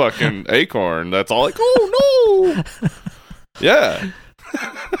open the fucking acorn. That's all like, oh, no. Yeah.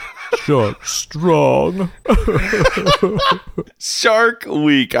 Shark strong. Shark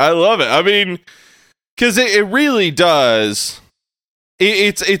Week. I love it. I mean, because it really does.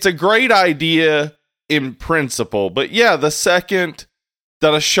 It's a great idea in principle. But yeah, the second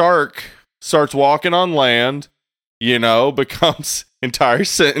that a shark starts walking on land, you know, becomes entirely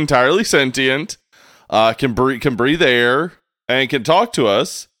sentient, can breathe air, and can talk to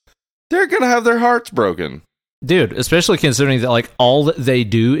us, they're going to have their hearts broken. Dude, especially considering that, like, all that they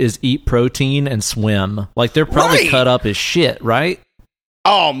do is eat protein and swim. Like, they're probably cut up as shit, right?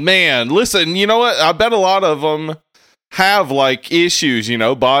 Oh, man. Listen, you know what? I bet a lot of them have, like, issues, you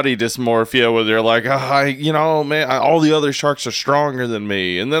know, body dysmorphia, where they're like, all the other sharks are stronger than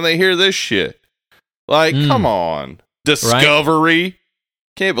me. And then they hear this shit. Like, come on. Discovery. Right?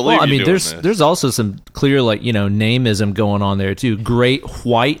 Can't believe there's also some clear, like, you know, nameism going on there too. Great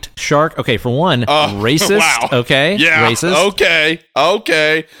white shark. Okay, for one, racist. Wow. Okay, yeah, racist.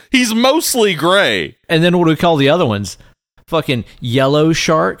 Okay. He's mostly gray. And then what do we call the other ones? Fucking yellow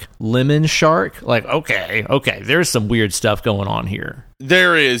shark, lemon shark. Like, okay. There's some weird stuff going on here.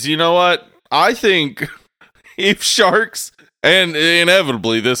 There is. You know what? I think if sharks, and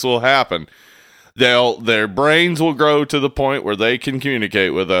inevitably this will happen, their brains will grow to the point where they can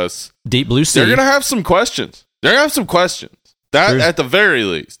communicate with us. Deep blue sea. They're going to have some questions. That at the very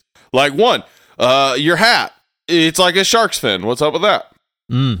least. Like, one, your hat. It's like a shark's fin. What's up with that?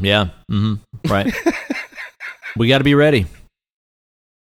 Yeah. Mm-hmm. Right. We got to be ready.